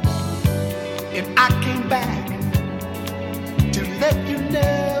 and I came back to let you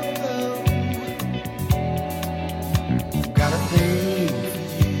know. Got a thing for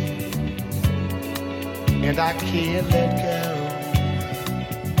you, and I can't let go.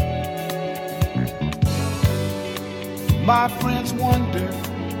 My friends wonder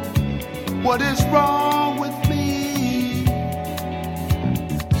what is wrong with me.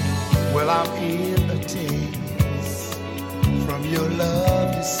 Well, I'm in a daze from your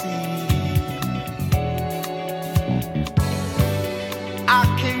love, you see. I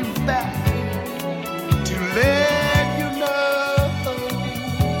came back to let you know.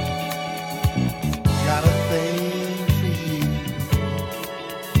 Got a thing for you,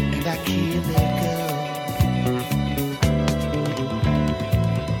 and I can't let go.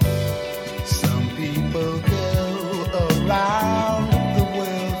 Around the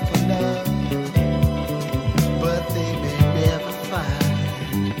world for love, but they may never find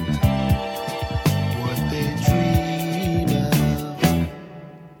what they dream of.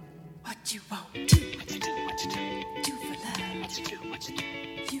 What you want to do for love?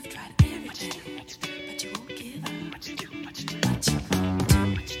 You've tried everything, but you won't give up. What you want to do for love?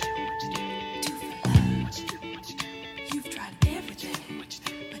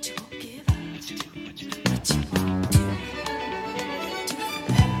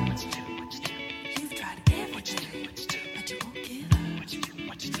 You've tried everything, but you won't give up.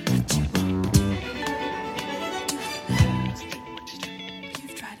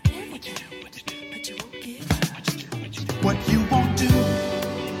 What you want to do? What you won't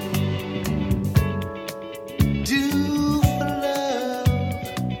do for love.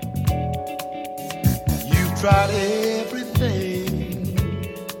 You've tried everything,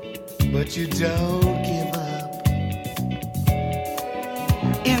 but you don't give up.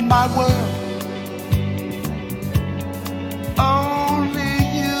 In my world, only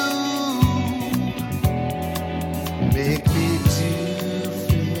you make me do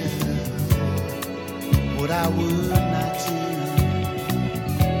for love what I would not do.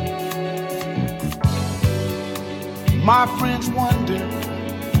 My friends wonder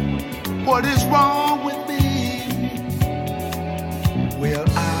what is wrong with me. Well,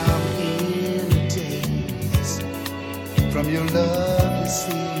 I'm in a daze from your love, you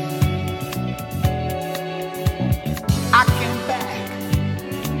see. I came back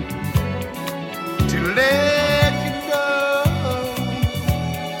to let you know.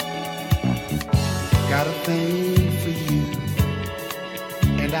 Got a thing for you,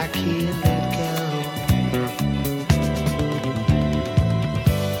 and I can't let go.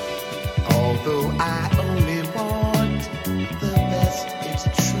 Although I only want the best, it's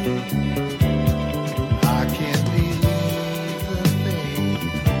true. I can't believe the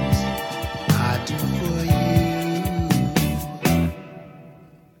things I do for you.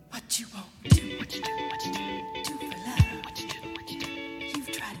 What you won't do, do for love. You've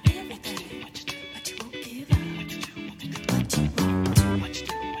tried everything, but you won't give up. What you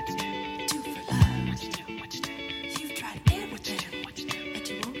won't do, do for love. You've tried everything, but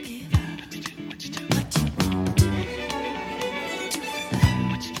you won't give up. What you won't do, do for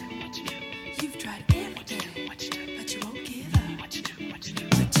love.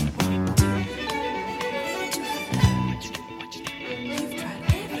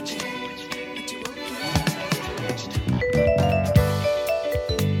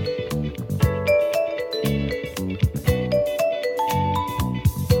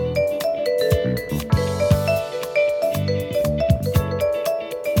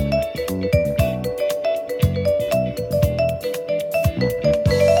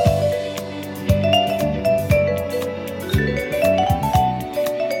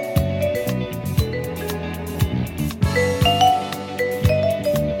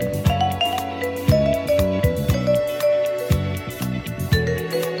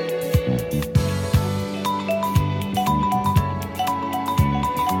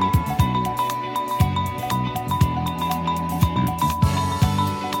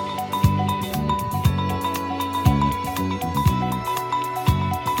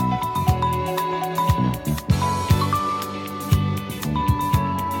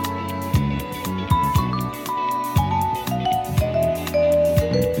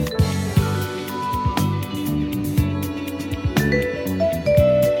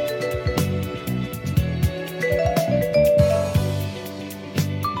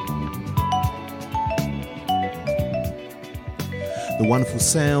 wonderful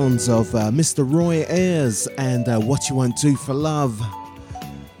sounds of Mr. Roy Ayers and What You Won't Do for Love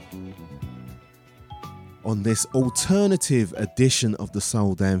on this alternative edition of the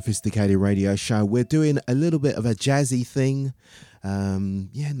Soul Damn Phisticated radio show. We're doing a little bit of a jazzy thing.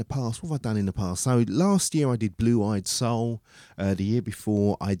 In the past, what have I done in the past? So last year I did Blue Eyed Soul. The year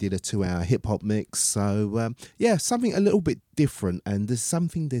before I did a 2-hour hip hop mix. So something a little bit different, and there's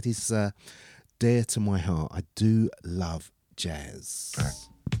something that is dear to my heart. I do love jazz.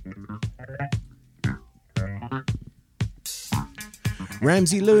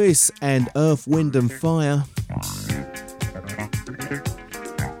 Ramsey Lewis and Earth, Wind and Fire.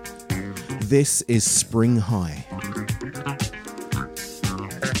 This is Spring High.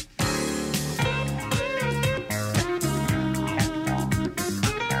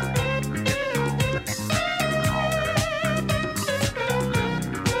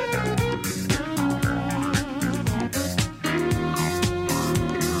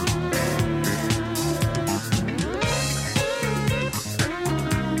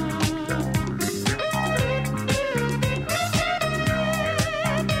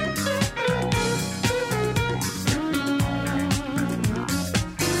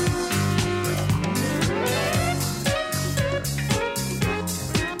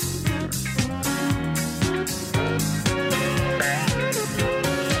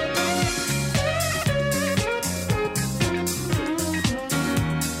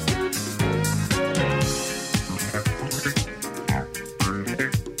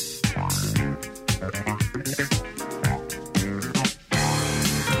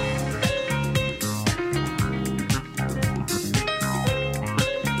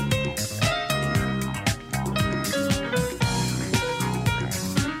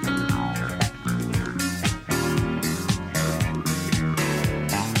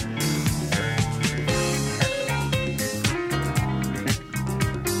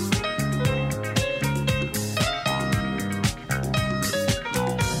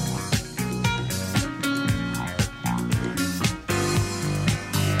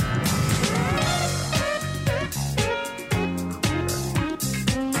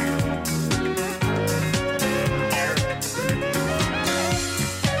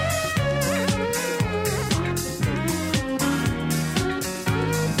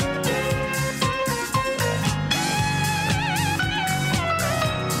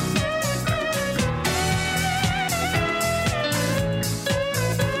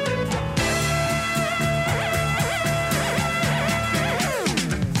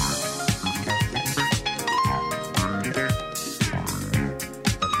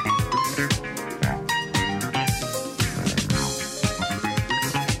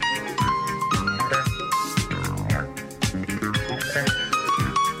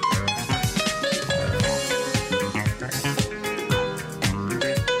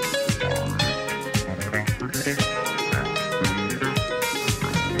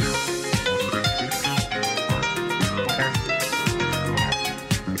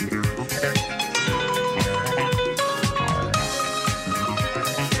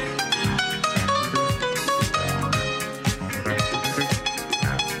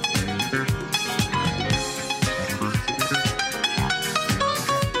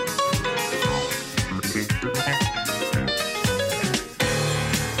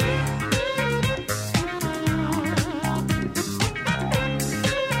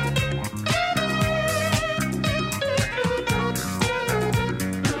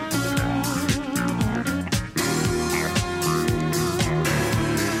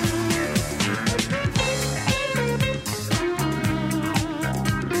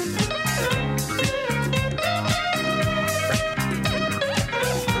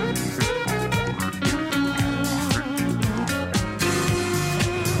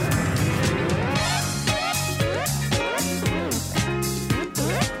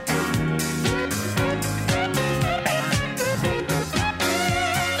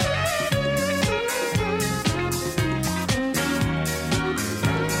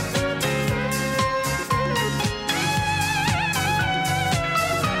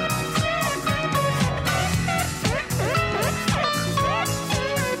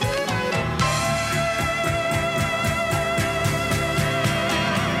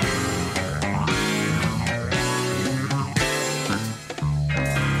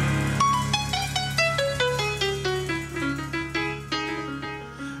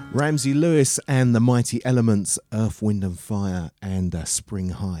 Ramsey Lewis and the Mighty Elements, Earth, Wind and Fire and Spring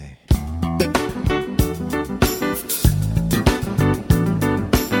High.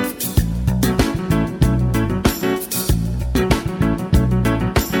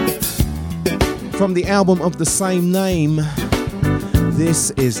 From the album of the same name,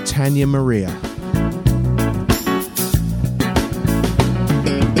 This is Tania Maria.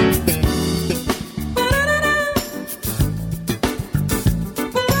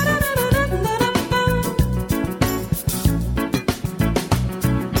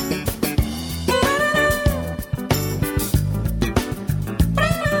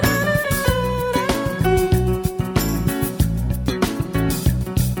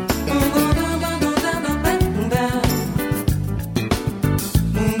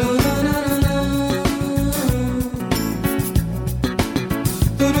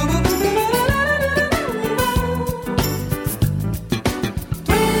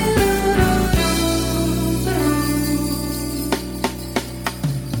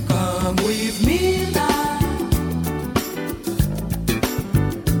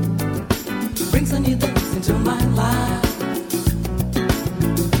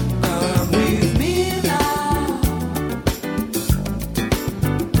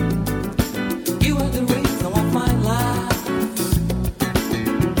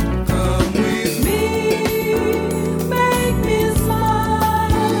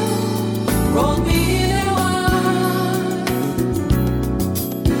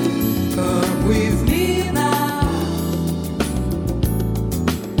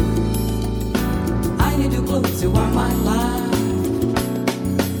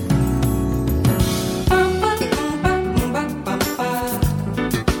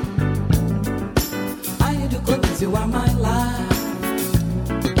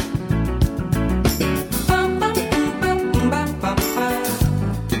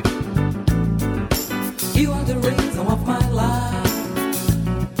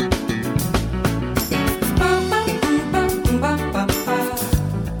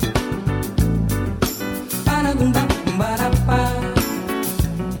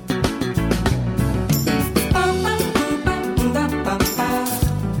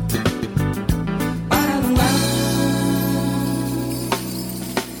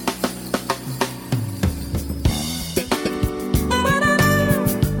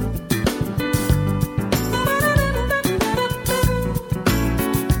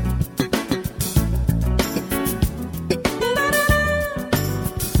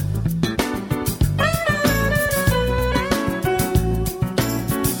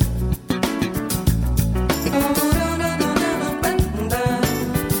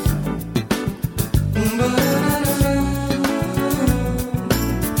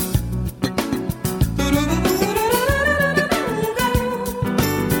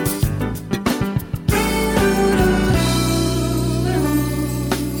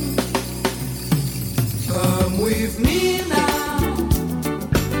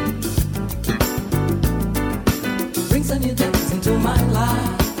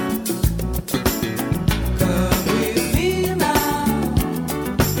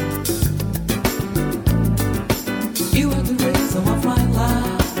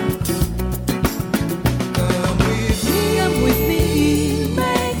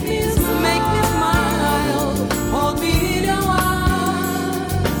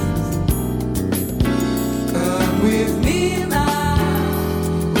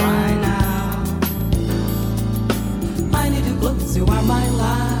 You are my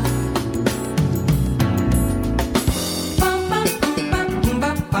life.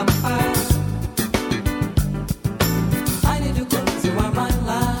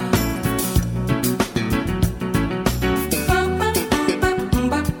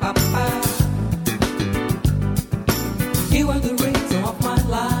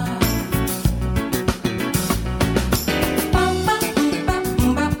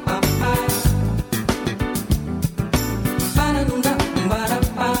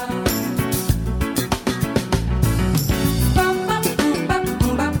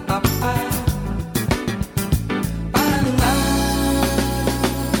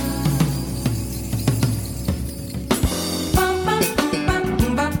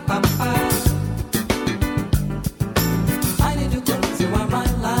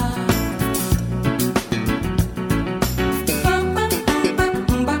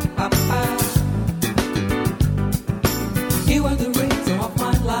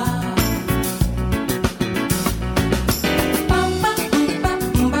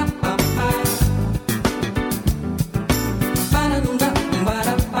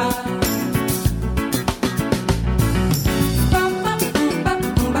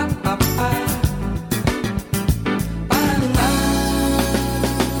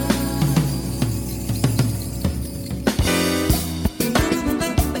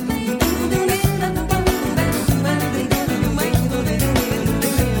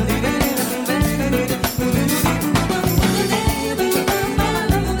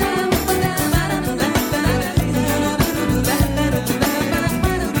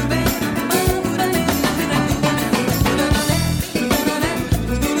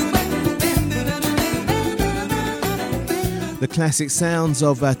 classic sounds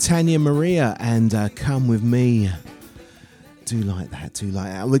of Tania Maria and Come With Me. Do like that, do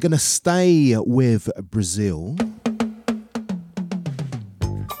like that. We're going to stay with Brazil.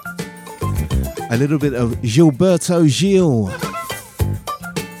 A little bit of Gilberto Gil.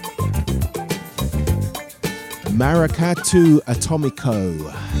 Maracatu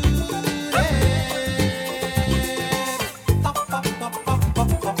Atomico.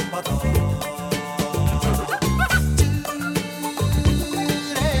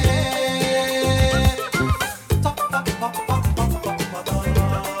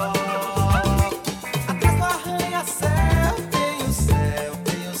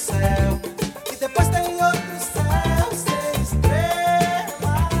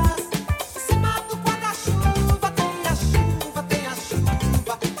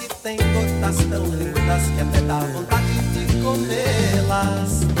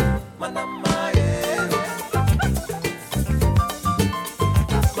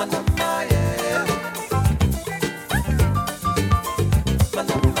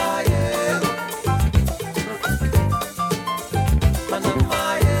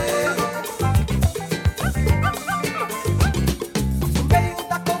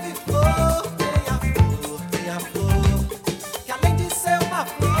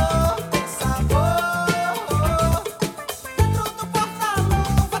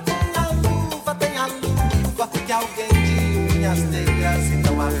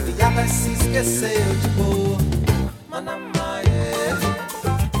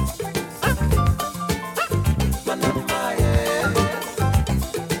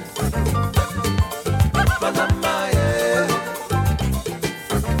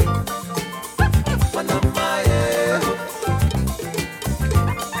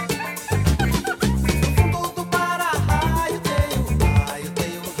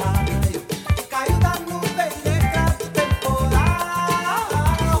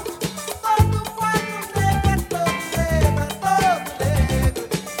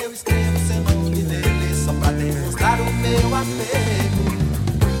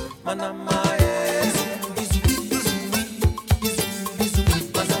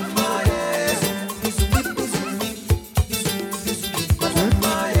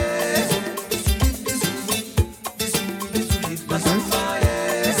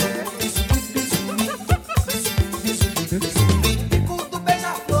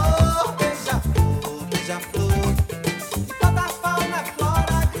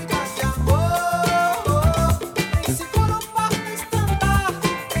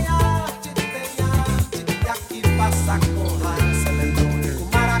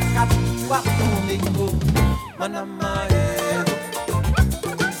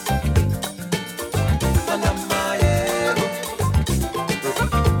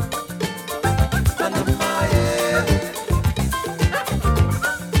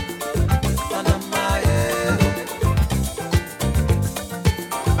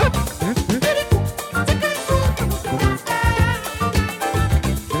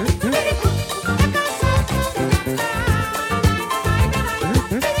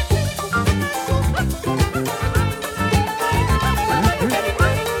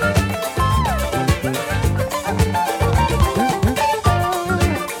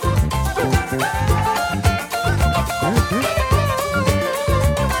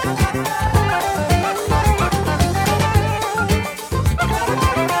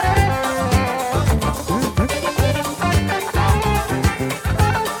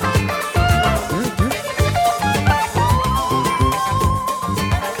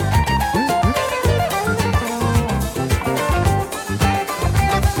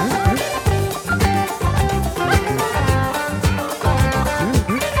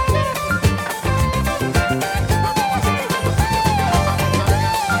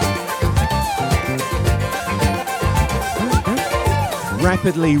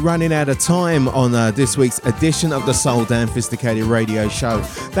 Rapidly running out of time on this week's edition of the Soul Dan Phisticated radio show.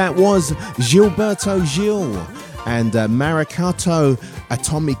 That was Gilberto Gil and Maracatu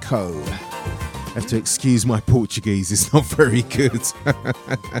Atomico. I have to excuse my Portuguese, it's not very good.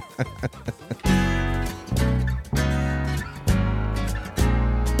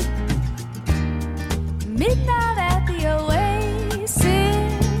 Midnight at the Oasis,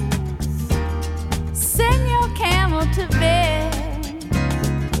 send your camel to bed.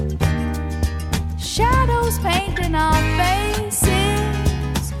 Shadows painting our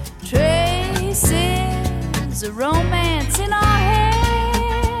faces, traces of romance in our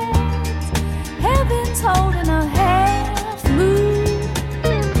heads. Heaven's holding a half moon,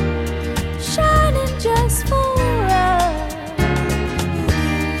 shining just for us.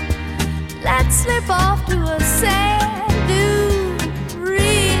 Let's slip off to a sand dune.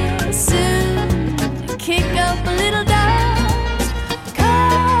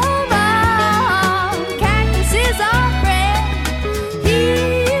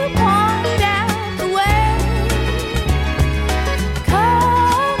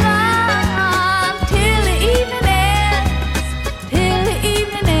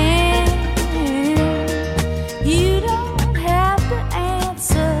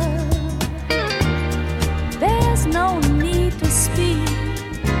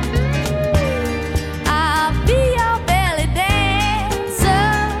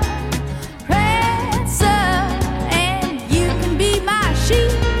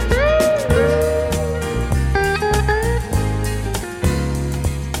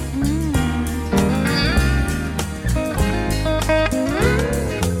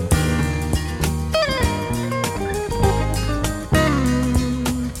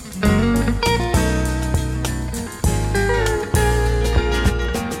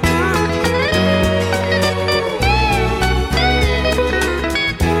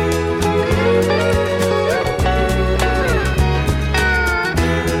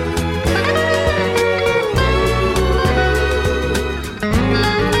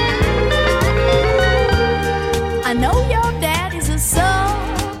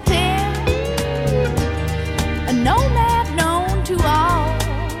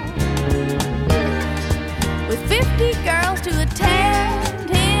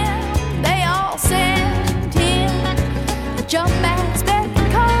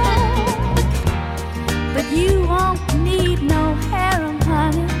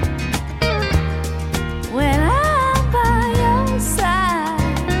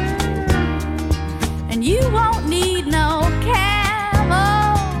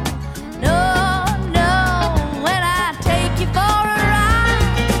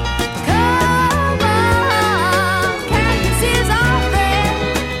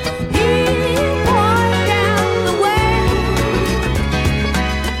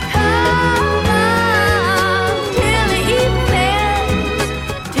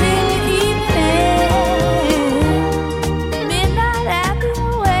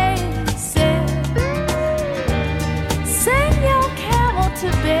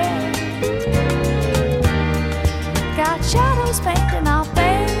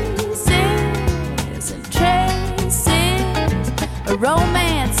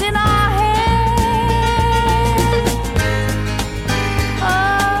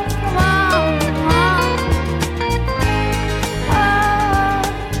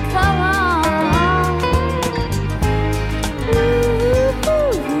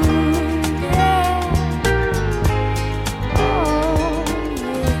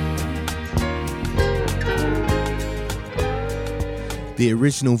 the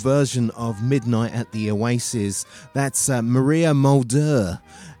original version of Midnight at the Oasis. That's Maria Mulder,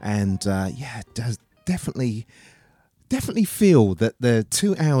 and yeah, it does definitely feel that the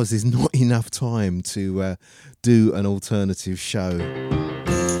 2 hours is not enough time to do an alternative show.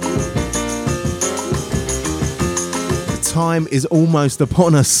 The time is almost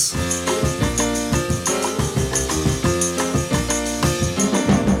upon us.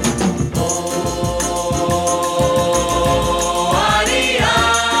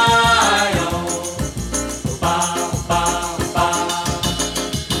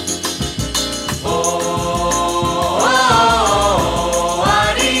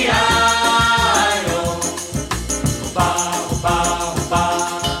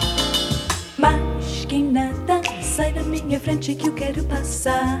 Que eu quero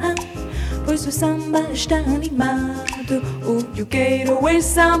passar, pois o samba está animado. O que eu quero é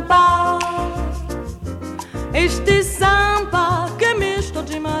samba. Este samba que é misto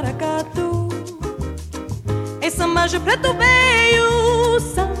de maracatu. É samba de preto veio,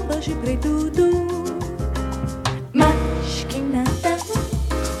 samba de preto. Mas que nada,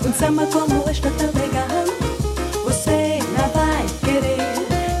 samba como esta tão legal. Você não vai querer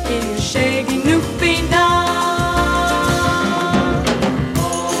que eu chegue no final.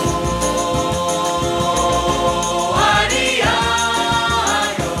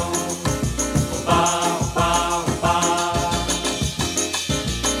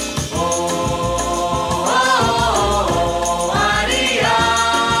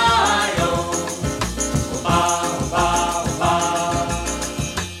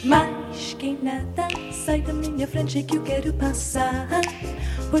 Que eu quero passar,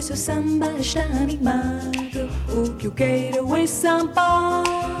 pois o samba está animado. O que eu quero é samba.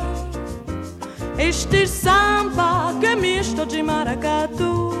 Este samba que é misto de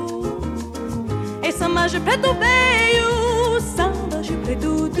maracatu. É samba de preto veio, samba de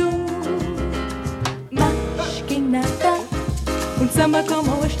preto. Mas que nada, samba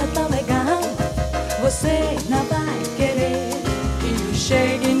como esta tão legal. Você não vai querer que eu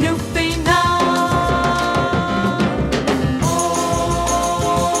chegue no final.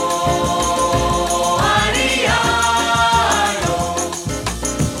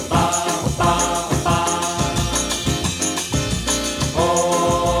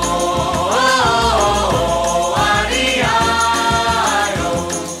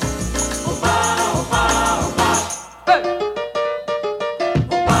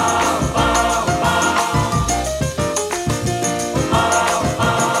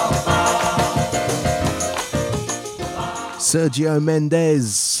 Sergio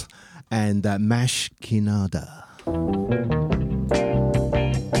Mendes and Mash Kinada.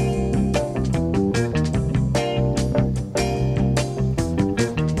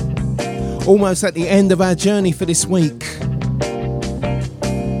 Almost at the end of our journey for this week.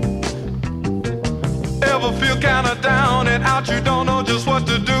 Ever feel kinda down and out, you don't know just what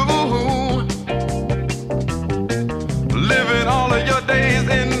to do? Living all of your days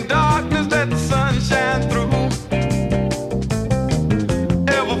in darkness, let the sun shine through.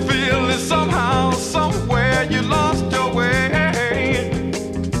 Somehow, somewhere you lost your way.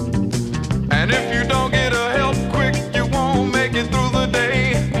 And if you don't get a help quick, you won't make it through the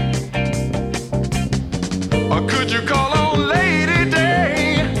day. Or could you call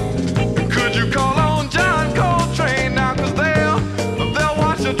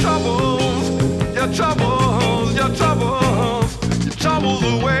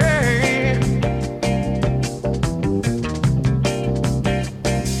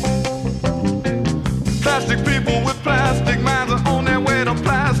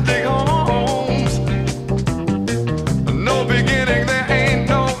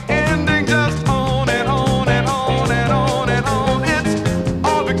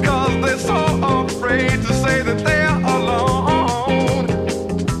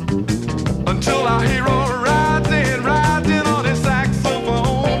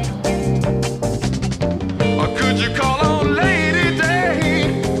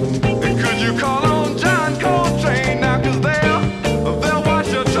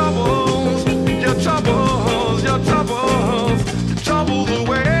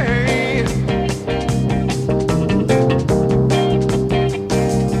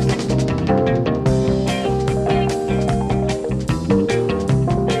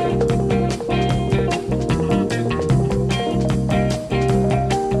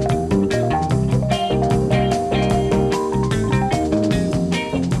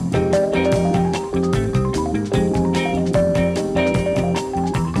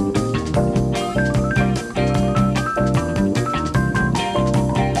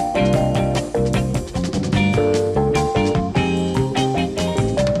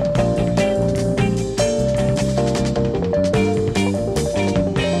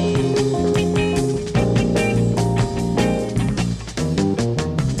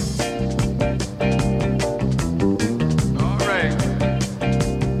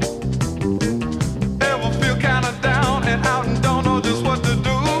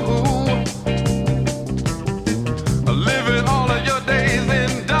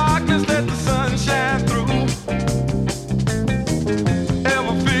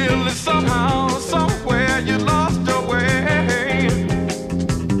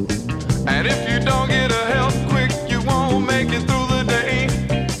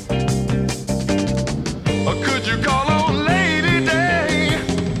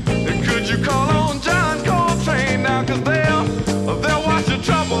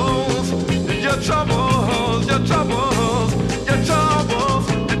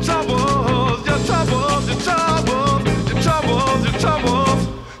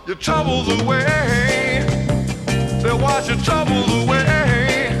troubles away. They'll wash your troubles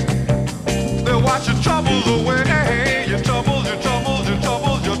away. They'll wash your troubles away. Your troubles, your troubles, your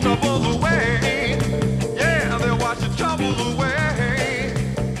troubles, your troubles away. Yeah, they'll wash your troubles away.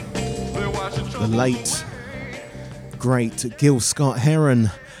 They'll wash your troubles away. The late, great Gil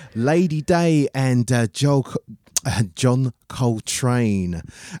Scott-Heron, Lady Day and John Coltrane.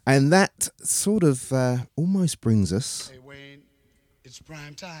 And that sort of almost brings us Hey Wayne, it's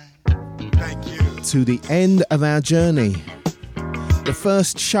prime time. Thank you. to the end of our journey. The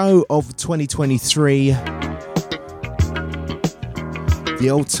first show of 2023. The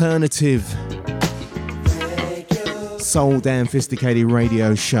alternative soul and Phisticated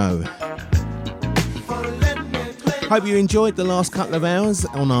radio show. Hope you enjoyed the last couple of hours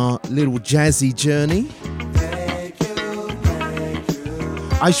on our little jazzy journey.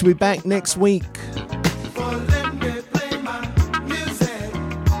 I shall be back next week.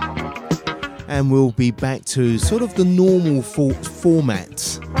 And we'll be back to sort of the normal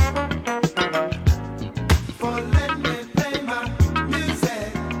format.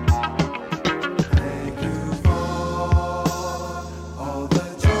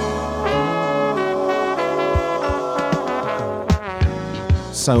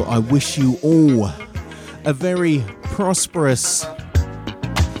 So I wish you all a very prosperous,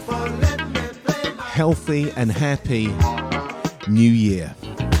 healthy and happy New Year.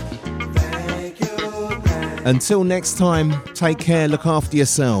 Until next time, take care, look after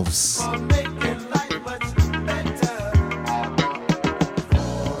yourselves.